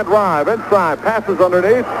baseline drive. Inside. Passes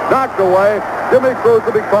underneath. Knocked away. Jimmy Cruz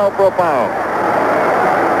will be called for a foul.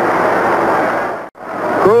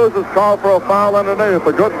 Cruz is called for a foul underneath.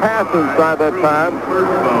 A good pass inside that time.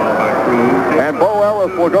 And Bo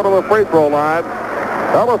Ellis will go to the free throw line.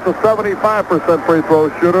 Ellis is a 75% free throw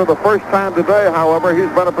shooter. The first time today, however, he's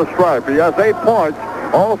been at the stripe. He has 8 points,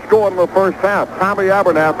 all scored in the first half. Tommy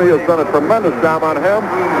Abernathy has done a tremendous job on him.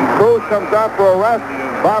 Cruz comes out for a rest.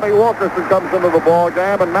 Bobby Wilkerson comes into the ball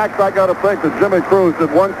game, and Max, I got to think that Jimmy Cruz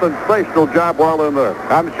did one sensational job while in there.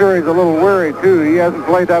 I'm sure he's a little weary, too. He hasn't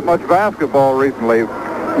played that much basketball recently.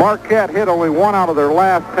 Marquette hit only 1 out of their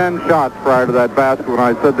last 10 shots prior to that basket when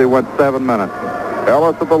I said they went 7 minutes.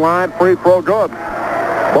 Ellis at the line, free throw good.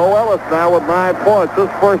 Bo Ellis now with 9 points. His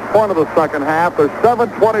first point of the second half. There's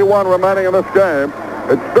 7:21 remaining in this game.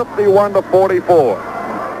 It's 51-44.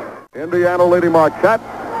 Indiana leading Marquette.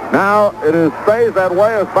 Now it stays that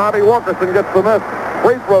way as Bobby Wilkerson gets the missed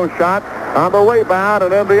free throw shot on the rebound,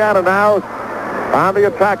 and Indiana now is on the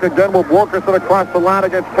attack again with Wilkerson across the line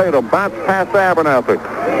against Tatum. Bounce pass to Abernathy.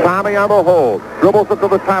 Tommy on the hold. Dribbles it to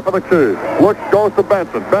the top of the key. Looks, goes to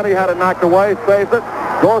Benson. Benny had it knocked away, saves it.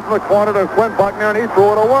 Goes in the corner to Quinn Buckner, and he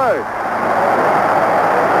threw it away.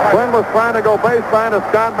 Quinn was trying to go baseline to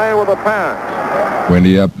Scott May with a pass.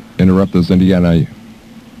 Wendy up, interrupt this Indiana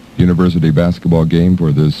University basketball game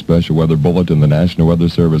for this special weather bulletin. The National Weather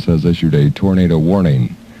Service has issued a tornado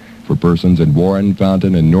warning for persons in Warren,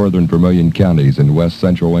 Fountain, and northern Vermilion counties in west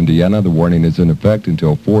central Indiana. The warning is in effect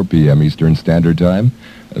until 4 p.m. Eastern Standard Time.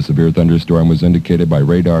 A severe thunderstorm was indicated by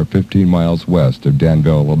radar 15 miles west of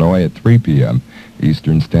Danville, Illinois at 3 p.m.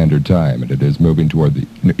 Eastern Standard Time, and it is moving toward the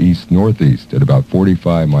east-northeast at about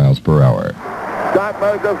 45 miles per hour. Scott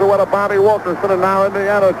May gives away to Bobby Wilkerson, and now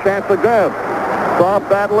Indiana a chance again. Off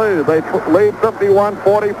that lead. They lead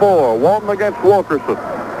 51-44. Walton against Wilkerson.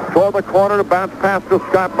 Toward the corner to bounce pass to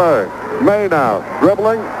Scott May. May now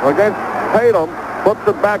dribbling against Tatum. Flips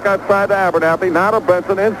it back outside to Abernathy. Now to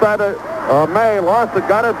Benson. Inside to May. Lost it.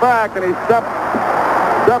 Got it back. And he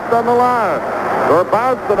stepped on the line. Or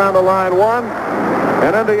bounced it on the line one.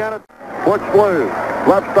 And Indiana Butch Lee.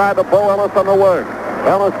 Left side to Bo Ellis on the wing.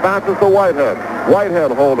 Ellis bounces to Whitehead.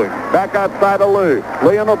 Whitehead holding. Back outside to Lee.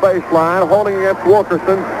 Lee on the baseline. Holding against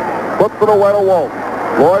Wilkerson. Flips it away to Walton.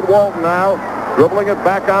 Lloyd Walton now. Dribbling it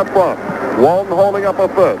back out front. Walton holding up a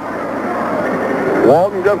fist.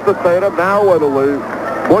 Walton gives to Tatum. Now away to Lee.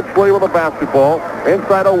 Butch Lee with the basketball.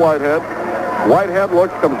 Inside to Whitehead. Whitehead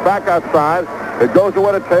looks, comes back outside. It goes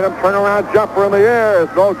away to Tatum. Turnaround jumper in the air.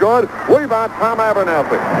 It's no good. Rebound Tom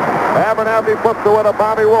Abernathy. Abernathy flips away to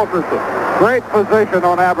Bobby Wilkerson. Great position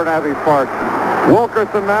on Abernathy's part.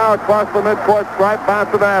 Wilkerson now across the midcourt stripe. Bounce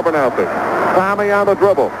to Abernathy. Tommy on the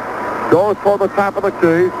dribble. Goes toward the top of the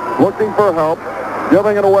key. Looking for help.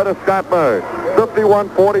 Giving it away to Scott May.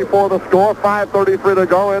 51-44 the score. 5:33 to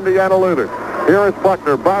go. Indiana leading. Here is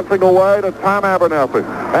Buckner bouncing away to Tom Abernathy.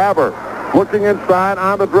 Aber looking inside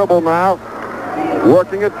on the dribble now.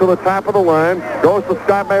 Working it to the top of the lane. Goes to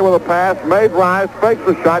Scott May with a pass. May drives, fakes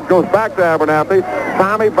the shot, goes back to Abernathy.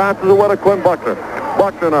 Tommy bounces away to Quinn Buckner.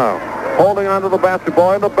 Buckner now holding onto the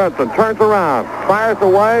basketball into Benson. Turns around, fires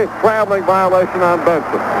away, traveling violation on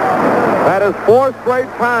Benson. That is 4 straight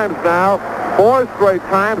times now. 4 straight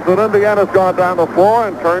times that Indiana's gone down the floor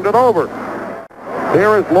and turned it over.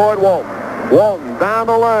 Here is Lloyd Walton. Walton down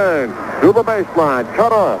the lane, to the baseline,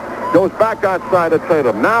 cut off. Goes back outside to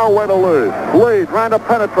Tatum. Now away to Lee. Lee trying to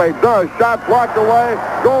penetrate. Does. Shot blocked away.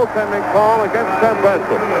 Goaltending call against Kent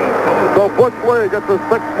Benson. So Butch Lee gets his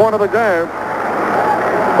 6th point of the game.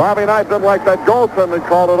 Bobby Knight didn't like that goaltending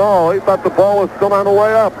call at all. He thought the ball was still on the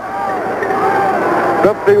way up.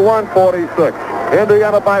 51-46.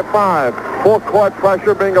 Indiana by 5. Full court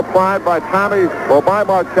pressure being applied by by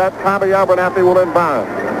Marquette. Tommy Abernathy will inbound.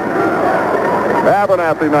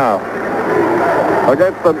 Abernathy now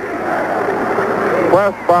against the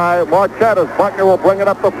press by Marquette as Buckner will bring it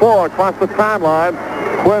up the floor across the timeline.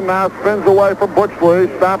 Quinn now spins away from Butch Lee,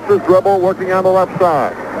 stops his dribble, working on the left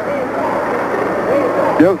side.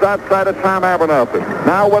 Gives outside to Tom Abernathy.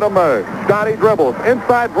 Now with a May. Scotty dribbles.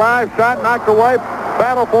 Inside drive, shot knocked away.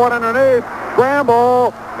 Battle for it underneath.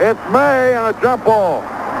 Scramble. It's May and a jump ball.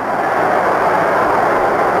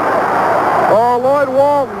 Oh, Lloyd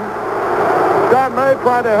Walton. Scott May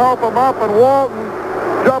tried to help him up, and Walton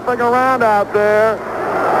jumping around out there.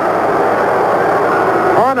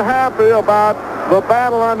 Unhappy about the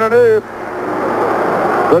battle underneath.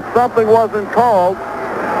 That something wasn't called.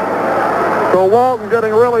 So Walton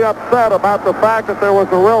getting really upset about the fact that there was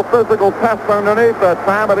a real physical test underneath that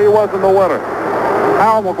time, and he wasn't the winner.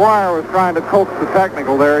 Al McGuire was trying to coax the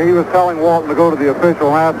technical there. He was telling Walton to go to the official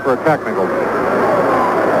and ask for a technical.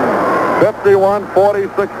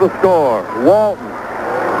 51-46 the score. Walton.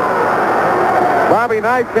 Bobby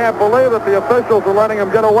Knight can't believe that the officials are letting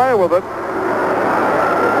him get away with it.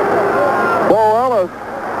 Bo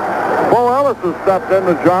Ellis has stepped in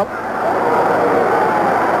to jump.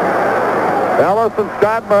 Ellis and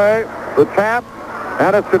Scott May, the tap,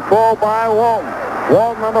 and it's controlled by Walton.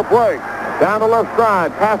 Walton on the break. Down the left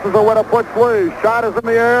side, passes away to Butch Lee. Shot is in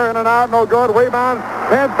the air, in and out, no good. Rebound,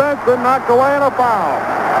 Kent Benson knocked away and a foul.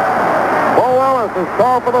 Bo Ellis is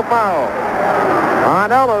called for the foul.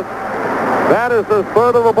 On Ellis, that is his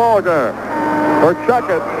 3rd of the ball game. Or check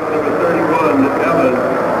it. Number 31, Ellis,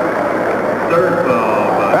 3rd foul.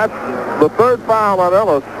 That's the 3rd foul on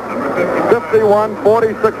Ellis.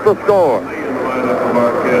 51-46 the score.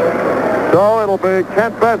 So it'll be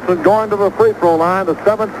Kent Benson going to the free throw line. The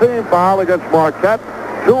 17th foul against Marquette.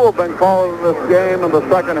 2 have been called in this game in the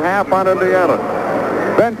second half on Indiana.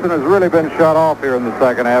 Benson has really been shut off here in the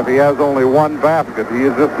second half. He has only 1 basket. He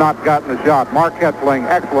has just not gotten a shot. Marquette playing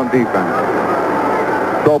excellent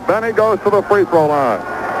defense. So Benny goes to the free throw line.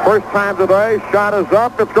 First time today, shot is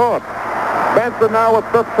up, it's good. Benson now with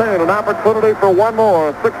 15, an opportunity for one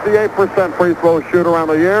more. 68% free throw shooter on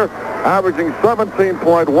the year, averaging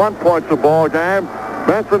 17.1 points a ball game.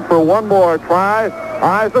 Benson for one more try.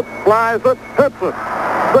 Eyes it, flies it, hits it.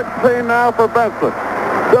 16 now for Benson.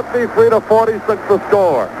 53-46 the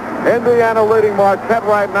score. Indiana leading Marquette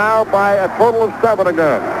right now by a total of 7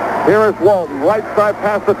 again. Here is Walton, right side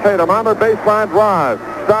pass to Tatum on the baseline drive.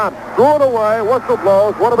 Stops, threw it away, whistle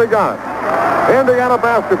blows. What have we got? Indiana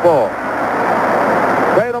basketball.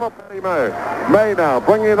 Tatum and Penny May. May now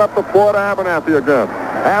bringing it up the floor to Abernathy again.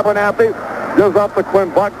 Abernathy gives up to Quinn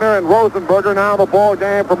Buckner, and Rosenberger now the ball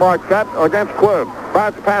game for Marquette against Quinn.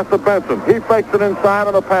 Bounce pass to Benson. He fakes it inside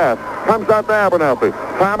on the pass. Comes out to Abernathy.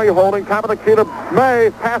 Tommy holding top of the key to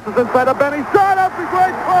May. Passes inside to Benny. Shot up the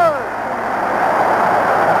great play.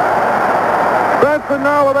 Benson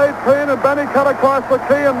now with 18, and Benny cut across the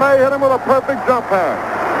key, and May hit him with a perfect jump pass.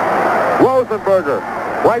 Rosenberger.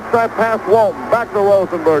 Right side pass Walton. Back to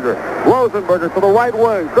Rosenberger. Rosenberger to the right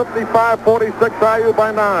wing. 55-46 IU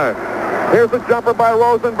by 9. Here's a jumper by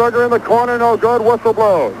Rosenberger in the corner. No good. Whistle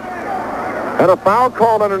blows. And a foul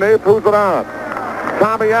called underneath. Who's it on?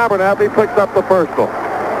 Tommy Abernathy picks up the first one.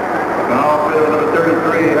 Foul number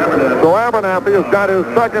 33, Abernathy. So Abernathy has got his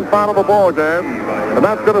second foul of the ball game. And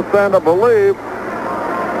that's going to send, I believe,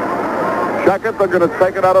 check it, they're going to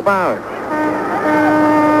take it out of bounds.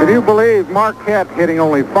 Can you believe Marquette hitting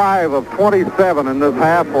only 5 of 27 in this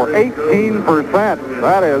half for 18%?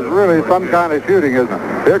 That is really some kind of shooting, isn't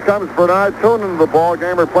it? Here comes Bernard Toon into the ball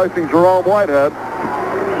game, replacing Jerome Whitehead.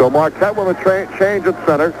 So Marquette with a change at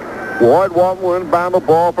center. Lloyd Walton will inbound the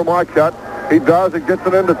ball for Marquette. He does. He gets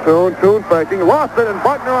it into Toon. Toon faking. Lost it, and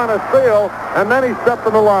Buckner on a steal, and then he stepped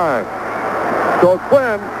in the line. So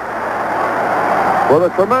Quinn with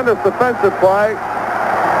a tremendous defensive play.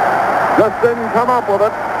 Just didn't come up with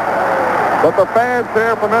it. But the fans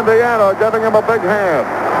here from Indiana are giving him a big hand.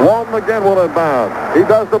 Walton again will inbound. He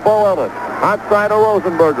does to Bo Ellis. Outside of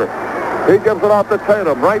Rosenberger. He gives it off to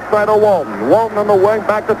Tatum. Right side of Walton. Walton on the wing.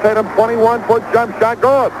 Back to Tatum. 21-foot jump shot.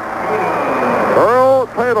 Good. Earl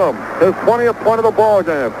Tatum, his 20th point of the ball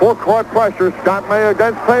game. Full court pressure. Scott May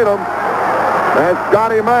against Tatum. And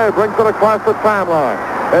Scotty May brings it across the timeline.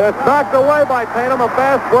 And it's knocked away by Tatum. A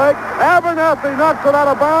fast break. Abernathy knocks it out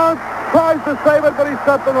of bounds. Tries to save it, but he's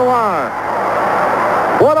stepped in the line.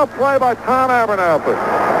 What a play by Tom Abernathy.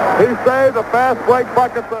 He saved a fast break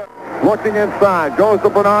bucket there. Looking inside. Goes to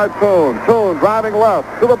Bernard Toone. Toone driving left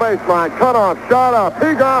to the baseline. Cut off. Shot up.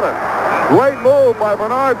 He got it. Great move by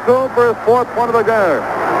Bernard Toone for his 4th point of the game.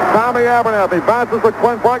 Tommy Abernathy bounces to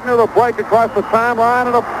Quinn Buckner. The break across the timeline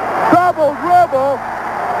and a double dribble.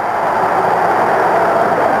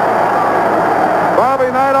 Bobby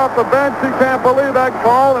Knight off the bench. He can't believe that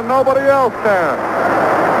call, and nobody else can.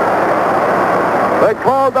 They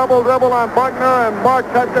call double dribble on Buckner, and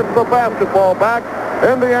Marquette gets the basketball back.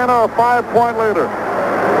 Indiana a 5-point leader.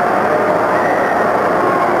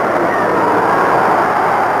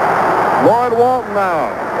 Lloyd Walton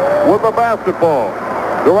now with the basketball.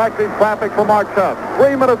 Directing traffic for Marquette.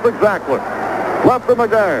 3 minutes exactly left in the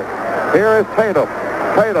game. Here is Tatum.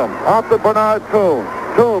 Tatum off to Bernard Toone.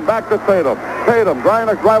 Toone back to Tatum. Tatum trying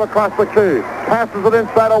to drive across the key. Passes it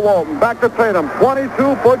inside of Walton. Back to Tatum.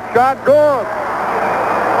 22-foot shot. Good.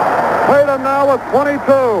 Tatum now with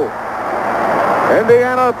 22.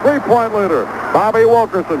 Indiana a 3-point leader. Bobby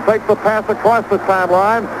Wilkerson takes the pass across the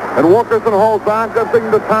timeline, and Wilkerson holds on, gives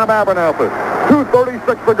it to Tom Abernathy.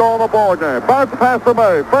 2:36 to go in the ball game. Bounce pass to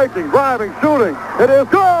May. Faking, driving, shooting. It is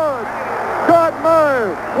good. Scott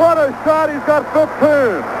May. What a shot. He's got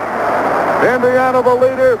 15. Indiana the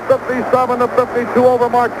leader, 57-52 over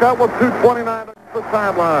Marquette with 2:29 to the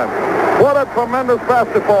timeline. What a tremendous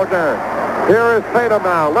basketball game. Here is Tatum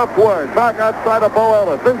now, left wing, back outside of Bo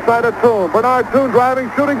Ellis, inside of Toone. Bernard Toone driving,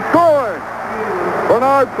 shooting, scoring.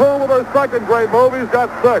 Bernard Toone with her second great move. He's got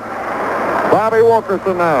 6. Bobby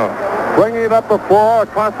Wilkerson now, bringing it up the floor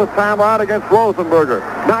across the timeline against Rosenberger.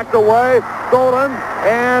 Knocked away, stolen,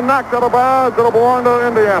 and knocked out of bounds. It'll belong to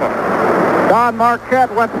Indiana. Don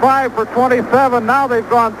Marquette went 5 for 27. Now they've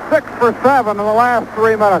gone 6 for 7 in the last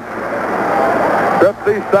 3 minutes.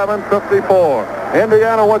 57-54.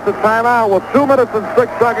 Indiana wants a timeout with 2 minutes and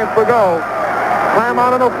 6 seconds to go.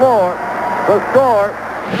 Timeout on the floor. The score,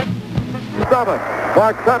 7.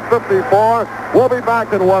 Marquette 54. We'll be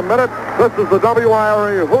back in 1 minute. This is the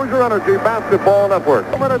WIRE Hoosier Energy Basketball Network.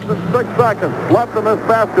 2 minutes and 6 seconds left in this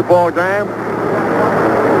basketball game.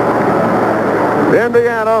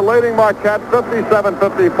 Indiana leading Marquette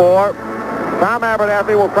 57-54. Tom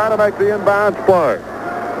Abernathy will try to make the inbounds play.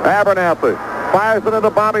 Abernathy fires it into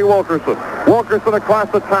Bobby Wilkerson. Wilkerson across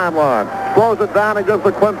the timeline. Throws it down and gives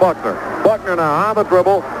to Quinn Buckner. Buckner now on the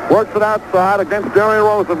dribble. Works it outside against Jerry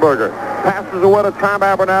Rosenberger. Passes away to Tom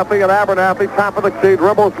Abernathy, and Abernathy, top of the key,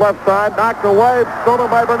 dribbles left side, knocked away, stolen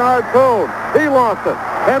by Bernard Toone. He lost it,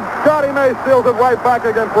 and Scotty May steals it right back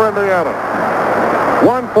again for Indiana.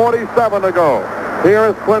 1:47 to go. Here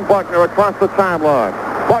is Quinn Buckner across the timeline.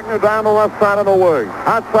 Buckner down the left side of the wing.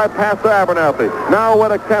 Outside pass to Abernathy. Now away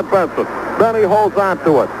to Kent Benson. Then he holds on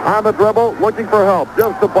to it. On the dribble, looking for help.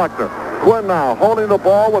 Gives to Buckner. Quinn now holding the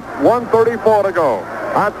ball with 1:34 to go.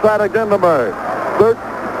 Outside again to May.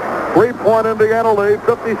 3-point Indiana lead,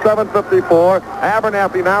 57-54.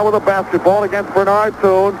 Abernathy now with a basketball against Bernard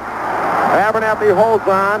Toone. Abernathy holds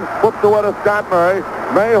on, flips away to Scott May.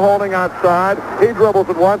 May holding outside. He dribbles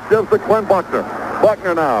it once, gives to Quinn Buckner.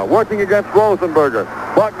 Buckner now working against Rosenberger.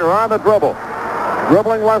 Buckner on the dribble.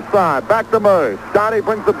 Dribbling left side. Back to May. Scotty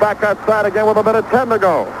brings it back outside again with 1:10 to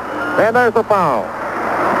go. And there's a foul.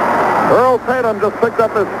 Earl Tatum just picked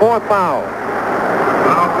up his 4th foul.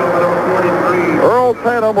 Earl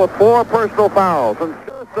Tatum with 4 personal fouls.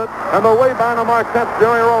 And the rebound of Marquette's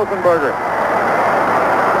Jerry Rosenberger.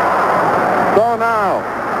 So now,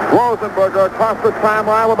 Rosenberger across the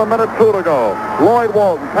timeline with 1:02 to go. Lloyd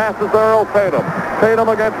Walton passes to Earl Tatum. Tatum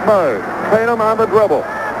against May. Tatum on the dribble.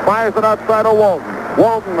 Fires it outside of Walton.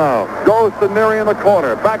 Walton now goes to Neary in the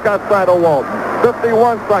corner. Back outside of Walton.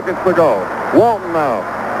 51 seconds to go. Walton now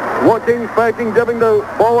looking, faking, giving to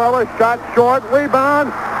Bo Ellis. Shot short.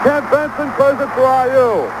 Rebound. Kent Benson clears it for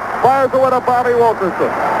IU. Fires away to Bobby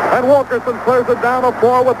Wilkerson. And Wilkerson clears it down the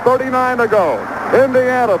floor with 39 to go.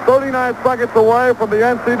 Indiana 39 seconds away from the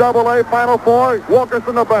NCAA Final Four.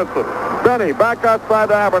 Wilkerson to Benson. Benny back outside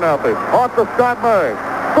to Abernathy. Off to Scott May.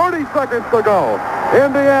 30 seconds to go.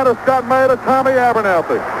 Indiana, Scott May to Tommy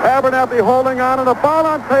Abernathy. Abernathy holding on, and a foul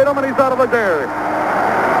on Tatum, and he's out of the game.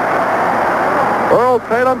 Earl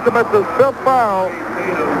Tatum commits his 5th foul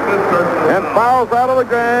and fouls out of the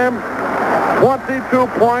game. 22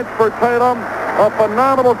 points for Tatum. A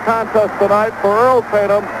phenomenal contest tonight for Earl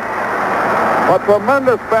Tatum. A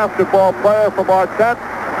tremendous basketball player for Marquette.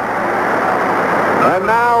 And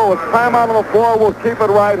now with time out on the floor, we'll keep it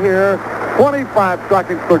right here. 25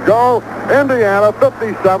 seconds to go. Indiana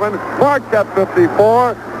 57, Marquette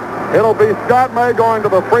 54. It'll be Scott May going to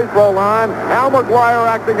the free throw line. Al McGuire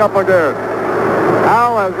acting up again.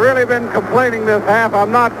 Al has really been complaining this half.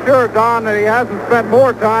 I'm not sure, Don, that he hasn't spent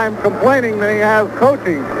more time complaining than he has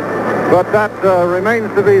coaching. But that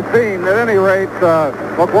remains to be seen. At any rate,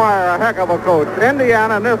 McGuire, a heck of a coach.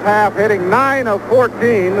 Indiana in this half hitting 9 of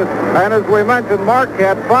 14. And as we mentioned,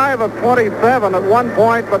 Marquette 5 of 27 at one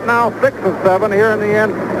point, but now 6 of 7 here in the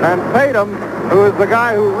end. And Tatum, who is the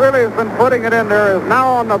guy who really has been putting it in there, is now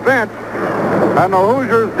on the bench. And the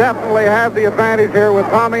Hoosiers definitely have the advantage here with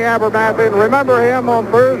Tommy Abernathy. And remember him on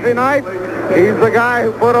Thursday night? He's the guy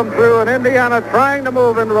who put them through in Indiana trying to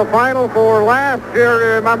move into the Final Four. Last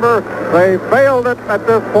year, remember, they failed it at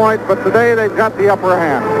this point, but today they've got the upper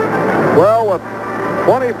hand. Well, with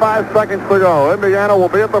 25 seconds to go, Indiana will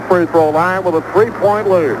be at the free throw line with a 3-point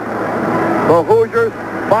lead. The Hoosiers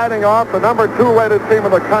fighting off the number 2 rated team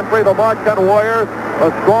in the country, the Marquette Warriors.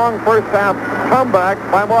 A strong first half comeback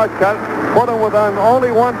by Marquette, put them within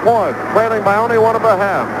only 1 point, trailing by only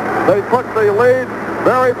 1.5. They took the lead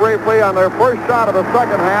very briefly on their first shot of the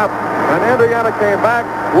second half, and Indiana came back,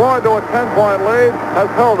 roared to a 10-point lead, has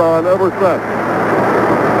held on ever since.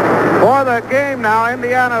 For that game now,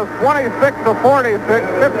 Indiana's 26 of 46,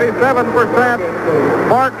 57%.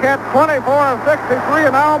 Marquette 24 of 63,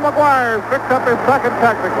 and Al McGuire's picked up his second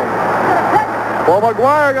technical. Well,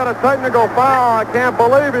 McGuire got a technical foul. I can't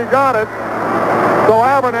believe he got it. So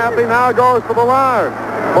Abernathy now goes to the line.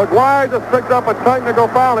 McGuire just picked up a technical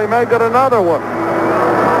foul. He may get another one.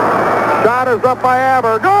 Shot is up by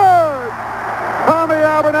Aber. Good! Tommy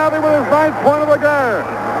Abernathy with his 9th point of the game.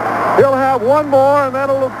 He'll have one more, and then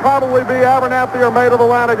it'll probably be Abernathy or May to the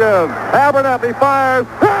line again. Abernathy fires.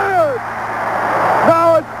 Hit!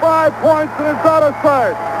 Now it's 5 points, and it's out of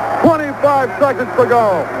sight. 25 seconds to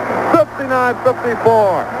go.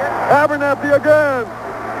 59-54. Abernathy again.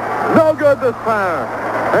 No good this time.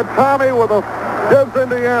 And Tommy gives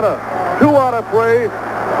Indiana 2 out of 3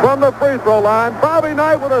 from the free throw line. Bobby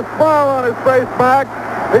Knight with a smile on his face back.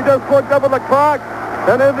 He just looked up at the clock,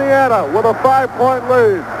 and Indiana with a 5-point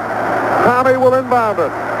lead. Tommy will inbound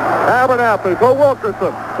it. Abernathy to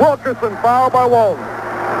Wilkerson. Wilkerson fouled by Walton.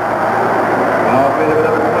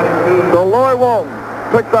 So Lloyd Walton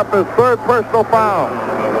picks up his 3rd personal foul.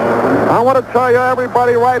 I want to tell you,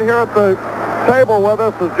 everybody right here at the table with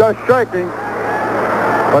us is just shaking.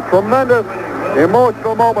 A tremendous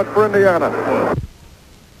emotional moment for Indiana.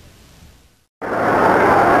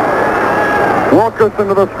 Wilkerson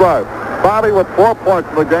to the stripe. Bobby with 4 points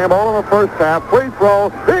in the game, all in the first half. Free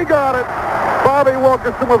throw. He got it. Bobby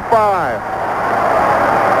Wilkerson with 5.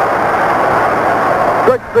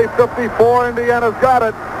 60-54. Indiana's got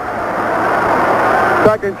it.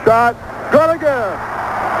 Second shot. Good again.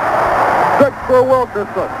 6 for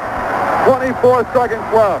Wilkerson. 24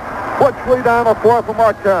 seconds left. Butchley down the floor for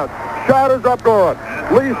Marquette. Shot is up good.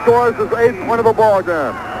 Lee scores his 8th point of the ball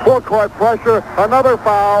game. Full court pressure. Another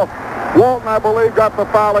foul. Walton, I believe, got the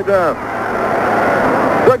foul again.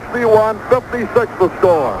 61-56 the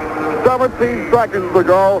score. 17 seconds to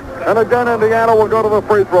go. And again, Indiana will go to the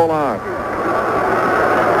free throw line.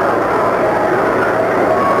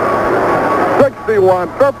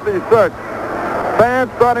 61-56.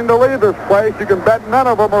 Fans starting to leave this place. You can bet none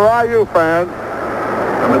of them are IU fans.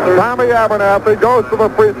 Tommy Abernathy goes to the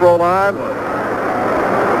free throw line.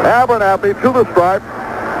 Abernathy to the stripe.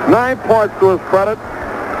 9 points to his credit.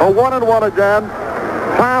 A 1-and-1 again.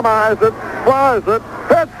 Tom eyes it, flies it,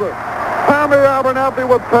 hits it. Tommy Abernathy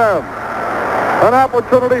with 10. An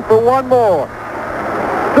opportunity for one more.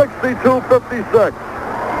 62-56.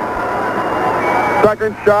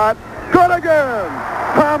 Second shot. Good again.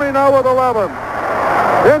 Tommy now with 11.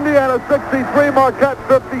 Indiana 63, Marquette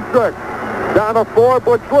 56. Down to 4,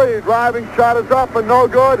 Butch Lee. Driving shot is up and no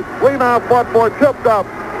good. Rebound fought for, tipped up.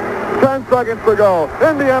 10 seconds to go.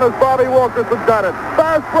 Indiana's Bobby Wilkerson got it.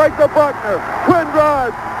 Fast break to Buckner. Twin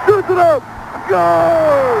drive. Shoots it up.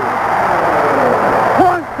 Goal!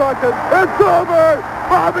 1 second. It's over.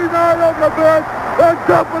 Bobby Knight on the bench. And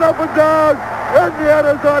jumping up and down.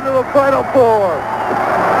 Indiana's on to the Final Four.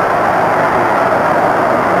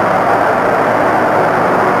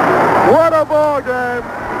 What a ball game.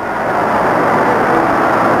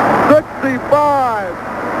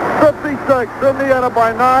 56, Indiana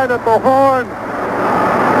by 9 at the horn.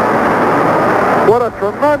 What a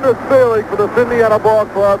tremendous feeling for this Indiana ball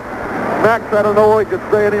club. Max, I don't know what he could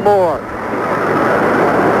say anymore.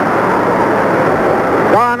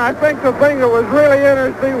 Don, I think the thing that was really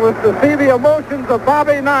interesting was to see the emotions of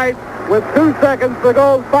Bobby Knight. With 2 seconds to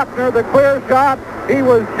go, Buckner, the clear shot. He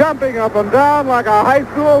was jumping up and down like a high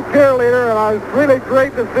school cheerleader, and it was really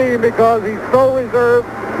great to see him because he's so reserved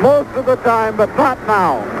most of the time, but not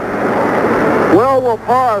now. Well, we'll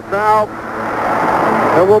pause now,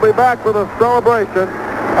 and we'll be back with a celebration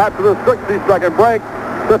after the 60-second break.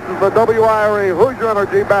 This is the WIRE Hoosier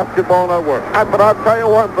Energy Basketball Network. But I'll tell you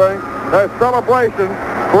one thing, there's celebration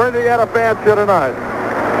for Indiana fans here tonight.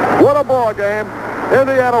 What a ball game.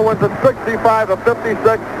 Indiana wins it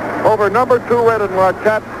 65-56 over number 2 rated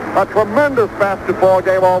Marquette. A tremendous basketball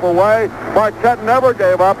game all the way. Marquette never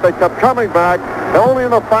gave up. They kept coming back. And only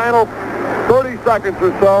in the final 30 seconds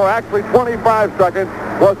or so, actually 25 seconds,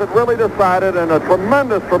 was it really decided, and a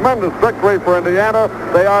tremendous, tremendous victory for Indiana.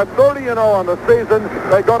 They are 30-0 on the season.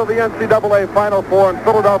 They go to the NCAA Final Four in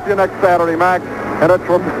Philadelphia next Saturday, Max. And I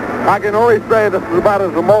can only say this is about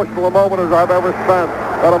as emotional a moment as I've ever spent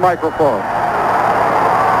at a microphone.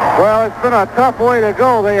 Well, it's been a tough way to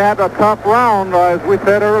go. They had a tough round, as we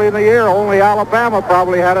said early in the year. Only Alabama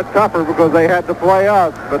probably had it tougher because they had to play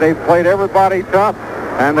us. But they've played everybody tough,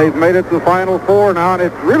 and they've made it to the Final Four now. And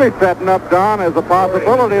it's really setting up, Don, as a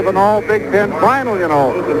possibility of an all Big Ten final, you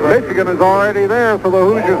know. Michigan is already there, so the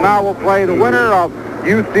Hoosiers now will play the winner of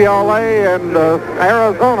UCLA and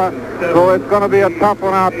Arizona. So it's going to be a tough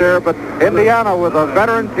one out there. But Indiana, with a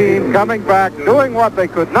veteran team coming back, doing what they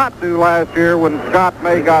could not do last year when Scott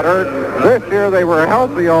May got hurt. This year they were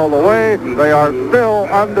healthy all the way. They are still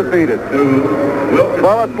undefeated.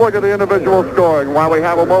 Well, let's look at the individual scoring while we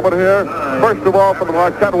have a moment here. First of all, for the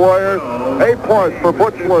Marquette Warriors, 8 points for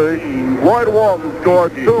Butch Lee. Lloyd Walton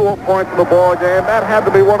scored 2 points in the ball game. That had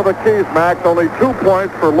to be one of the keys, Max. Only 2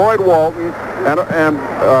 points for Lloyd Walton. And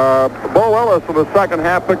Bo Ellis in the second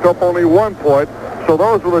half picked up only 1 point. So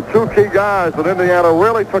those were the 2 key guys that Indiana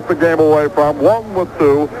really took the game away from. Walton with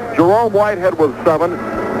 2. Jerome Whitehead with 7.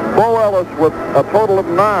 Bo Ellis with a total of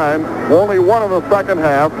 9. Only 1 in the second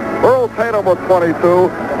half. Earl Tatum with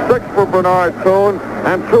 22. 6 for Bernard Toone.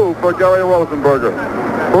 And 2 for Gary Rosenberger.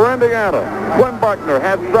 For Indiana, Quinn Buckner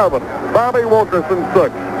had 7. Bobby Wilkerson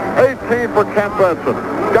 6. 18 for Kent Benson.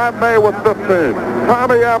 Scott May with 15.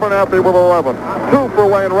 Tommy Abernathy with 11. 2 for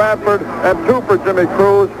Wayne Radford and 2 for Jimmy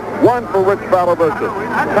Cruz. 1 for Rich Valovicic.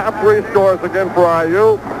 Top 3 scores again for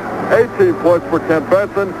IU. 18 points for Kent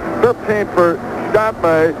Benson. 15 for Scott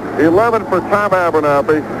May. 11 for Tom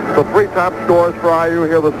Abernathy. The 3 top scores for IU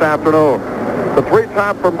here this afternoon. The 3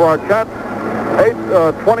 top from Marquette.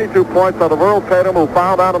 22 points out of Earl Tatum, who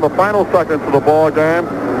fouled out in the final seconds of the ball game.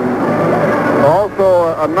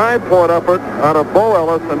 Also, a 9-point effort out of Bo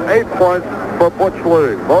Ellis and 8 points for Butch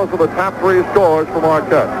Lee. Those are the top 3 scores for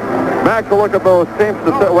Marquette. Max, will look at those teams.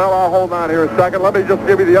 Well, I'll hold on here a second. Let me just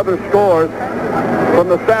give you the other scores from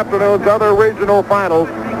this afternoon's other regional finals.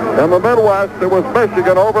 In the Midwest, it was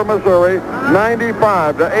Michigan over Missouri,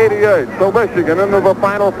 95-88. So Michigan into the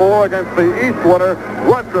Final Four against the East winner,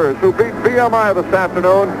 Rutgers, who beat BMI this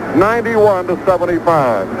afternoon,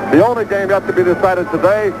 91-75. The only game yet to be decided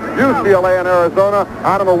today, UCLA and Arizona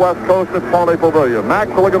out on the West Coast at Pauley Pavilion.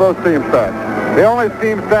 Max, look at those team stats. The only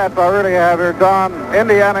team stats I really have here, Don,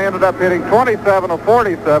 Indiana ended up hitting 27 of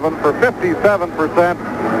 47 for 57%.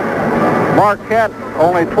 Marquette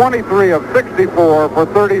only 23 of 64 for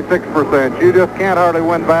 36%. You just can't hardly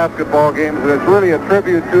win basketball games, and it's really a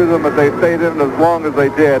tribute to them that they stayed in as long as they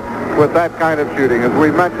did with that kind of shooting. As we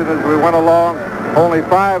mentioned as we went along, only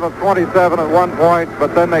 5 of 27 at one point,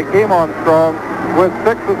 but then they came on strong with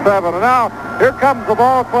 6 of 7. And now, here comes the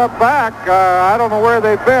ball club back. I don't know where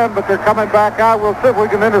they've been, but they're coming back out. We'll see if we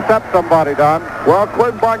can intercept somebody, Don. Well,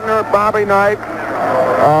 Quinn Buckner, Bobby Knight,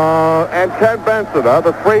 and Kent Benson are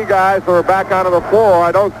the 3 guys who are back onto the floor.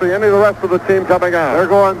 I don't see any of the rest of the team coming out. They're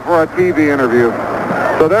going for a TV interview.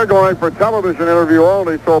 So they're going for television interview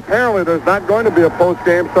only. So apparently there's not going to be a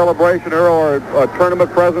post-game celebration or a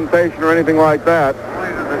tournament presentation or anything like that.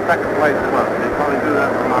 Only to the second place club. They probably do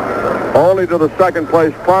that for money. Only to the second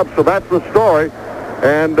place club. So that's the story.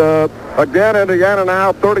 And again, Indiana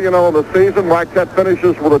now 30-0 in the season. Marquette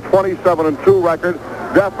finishes with a 27-2 record.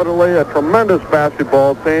 Definitely a tremendous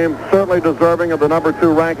basketball team, certainly deserving of the number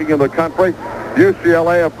 2 ranking in the country.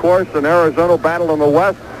 UCLA, of course, and Arizona battle in the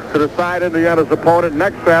West. to decide Indiana's opponent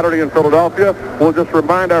next Saturday in Philadelphia. We'll just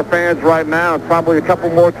remind our fans right now, and probably a couple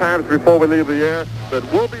more times before we leave the air, that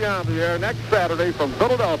we'll be on the air next Saturday from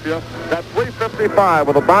Philadelphia at 3:55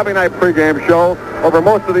 with a Bobby Knight pregame show over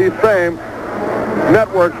most of these same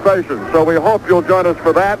network stations. So we hope you'll join us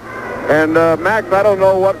for that. And Max, I don't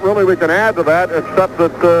know what really we can add to that, except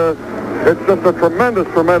that it's just a tremendous,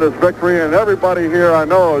 tremendous victory, and everybody here I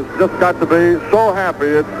know has just got to be so happy.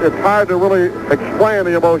 It's hard to really explain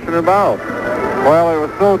the emotion involved. Well, it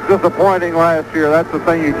was so disappointing last year. That's the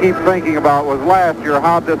thing you keep thinking about, was last year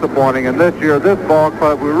how disappointing. And this year, this ball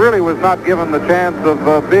club, we really was not given the chance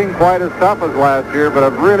of being quite as tough as last year, but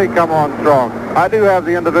have really come on strong. I do have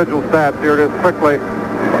the individual stats here. Just quickly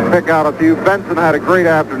pick out a few. Benson had a great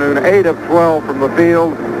afternoon, 8 of 12 from the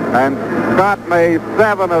field, and Scott May,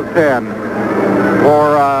 7 of 10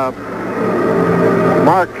 for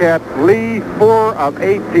Marquette. Lee, 4 of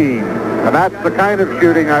 18. And that's the kind of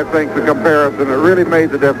shooting, I think, the comparison that really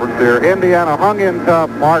made the difference here. Indiana hung in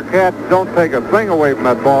tough. Marquette don't take a thing away from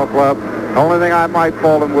that ball club. The only thing I might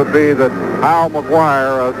fault him would be that Al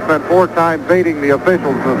McGuire spent 4 times baiting the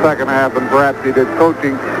officials in the second half, and perhaps he did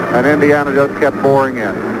coaching, and Indiana just kept pouring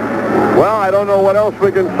in. Well, I don't know what else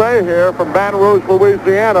we can say here from Baton Rouge,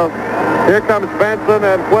 Louisiana. Here comes Benson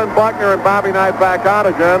and Quinn Buckner and Bobby Knight back out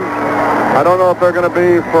again. I don't know if they're going to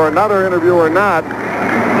be for another interview or not.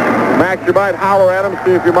 Max, you might holler at him,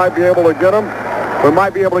 see if you might be able to get him. We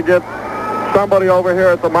might be able to get somebody over here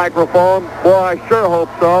at the microphone. Boy, I sure hope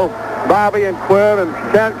so. Bobby and Quinn and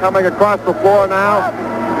Kent coming across the floor now.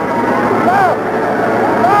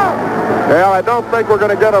 Well, I don't think we're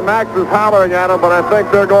going to get him. Max is hollering at him, but I think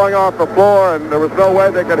they're going off the floor, and there was no way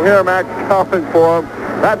they could hear Max calling for him.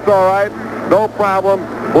 That's all right. No problem.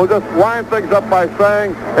 We'll just wind things up by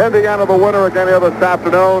saying Indiana the winner again here this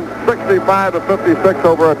afternoon, 65-56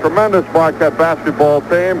 over a tremendous Marquette basketball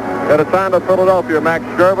team. And it's on to Philadelphia, Max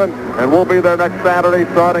Gervin, and we'll be there next Saturday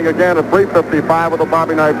starting again at 3:55 with the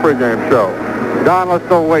Bobby Knight pregame show. Don, let's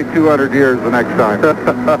don't wait 200 years the next time.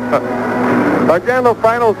 Again, the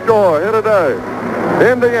final score here today.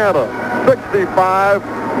 Indiana, 65,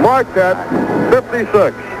 Marquette,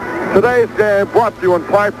 56. Today's game brought to you in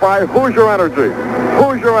part by Hoosier Energy.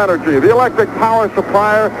 Hoosier Energy, the electric power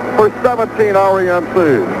supplier for 17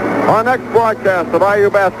 REMCs. Our next broadcast of IU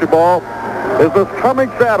basketball is this coming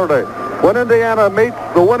Saturday when Indiana meets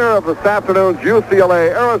the winner of this afternoon's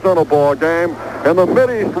UCLA-Arizona ball game in the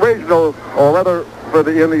Mideast Regional, or rather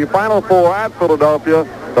in the Final Four at Philadelphia.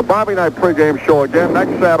 The Bobby Knight pregame show again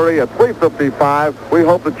next Saturday at 3:55. We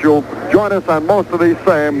hope that you'll join us on most of these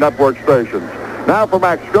same network stations. Now for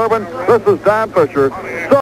Max Gervin, this is Don Fischer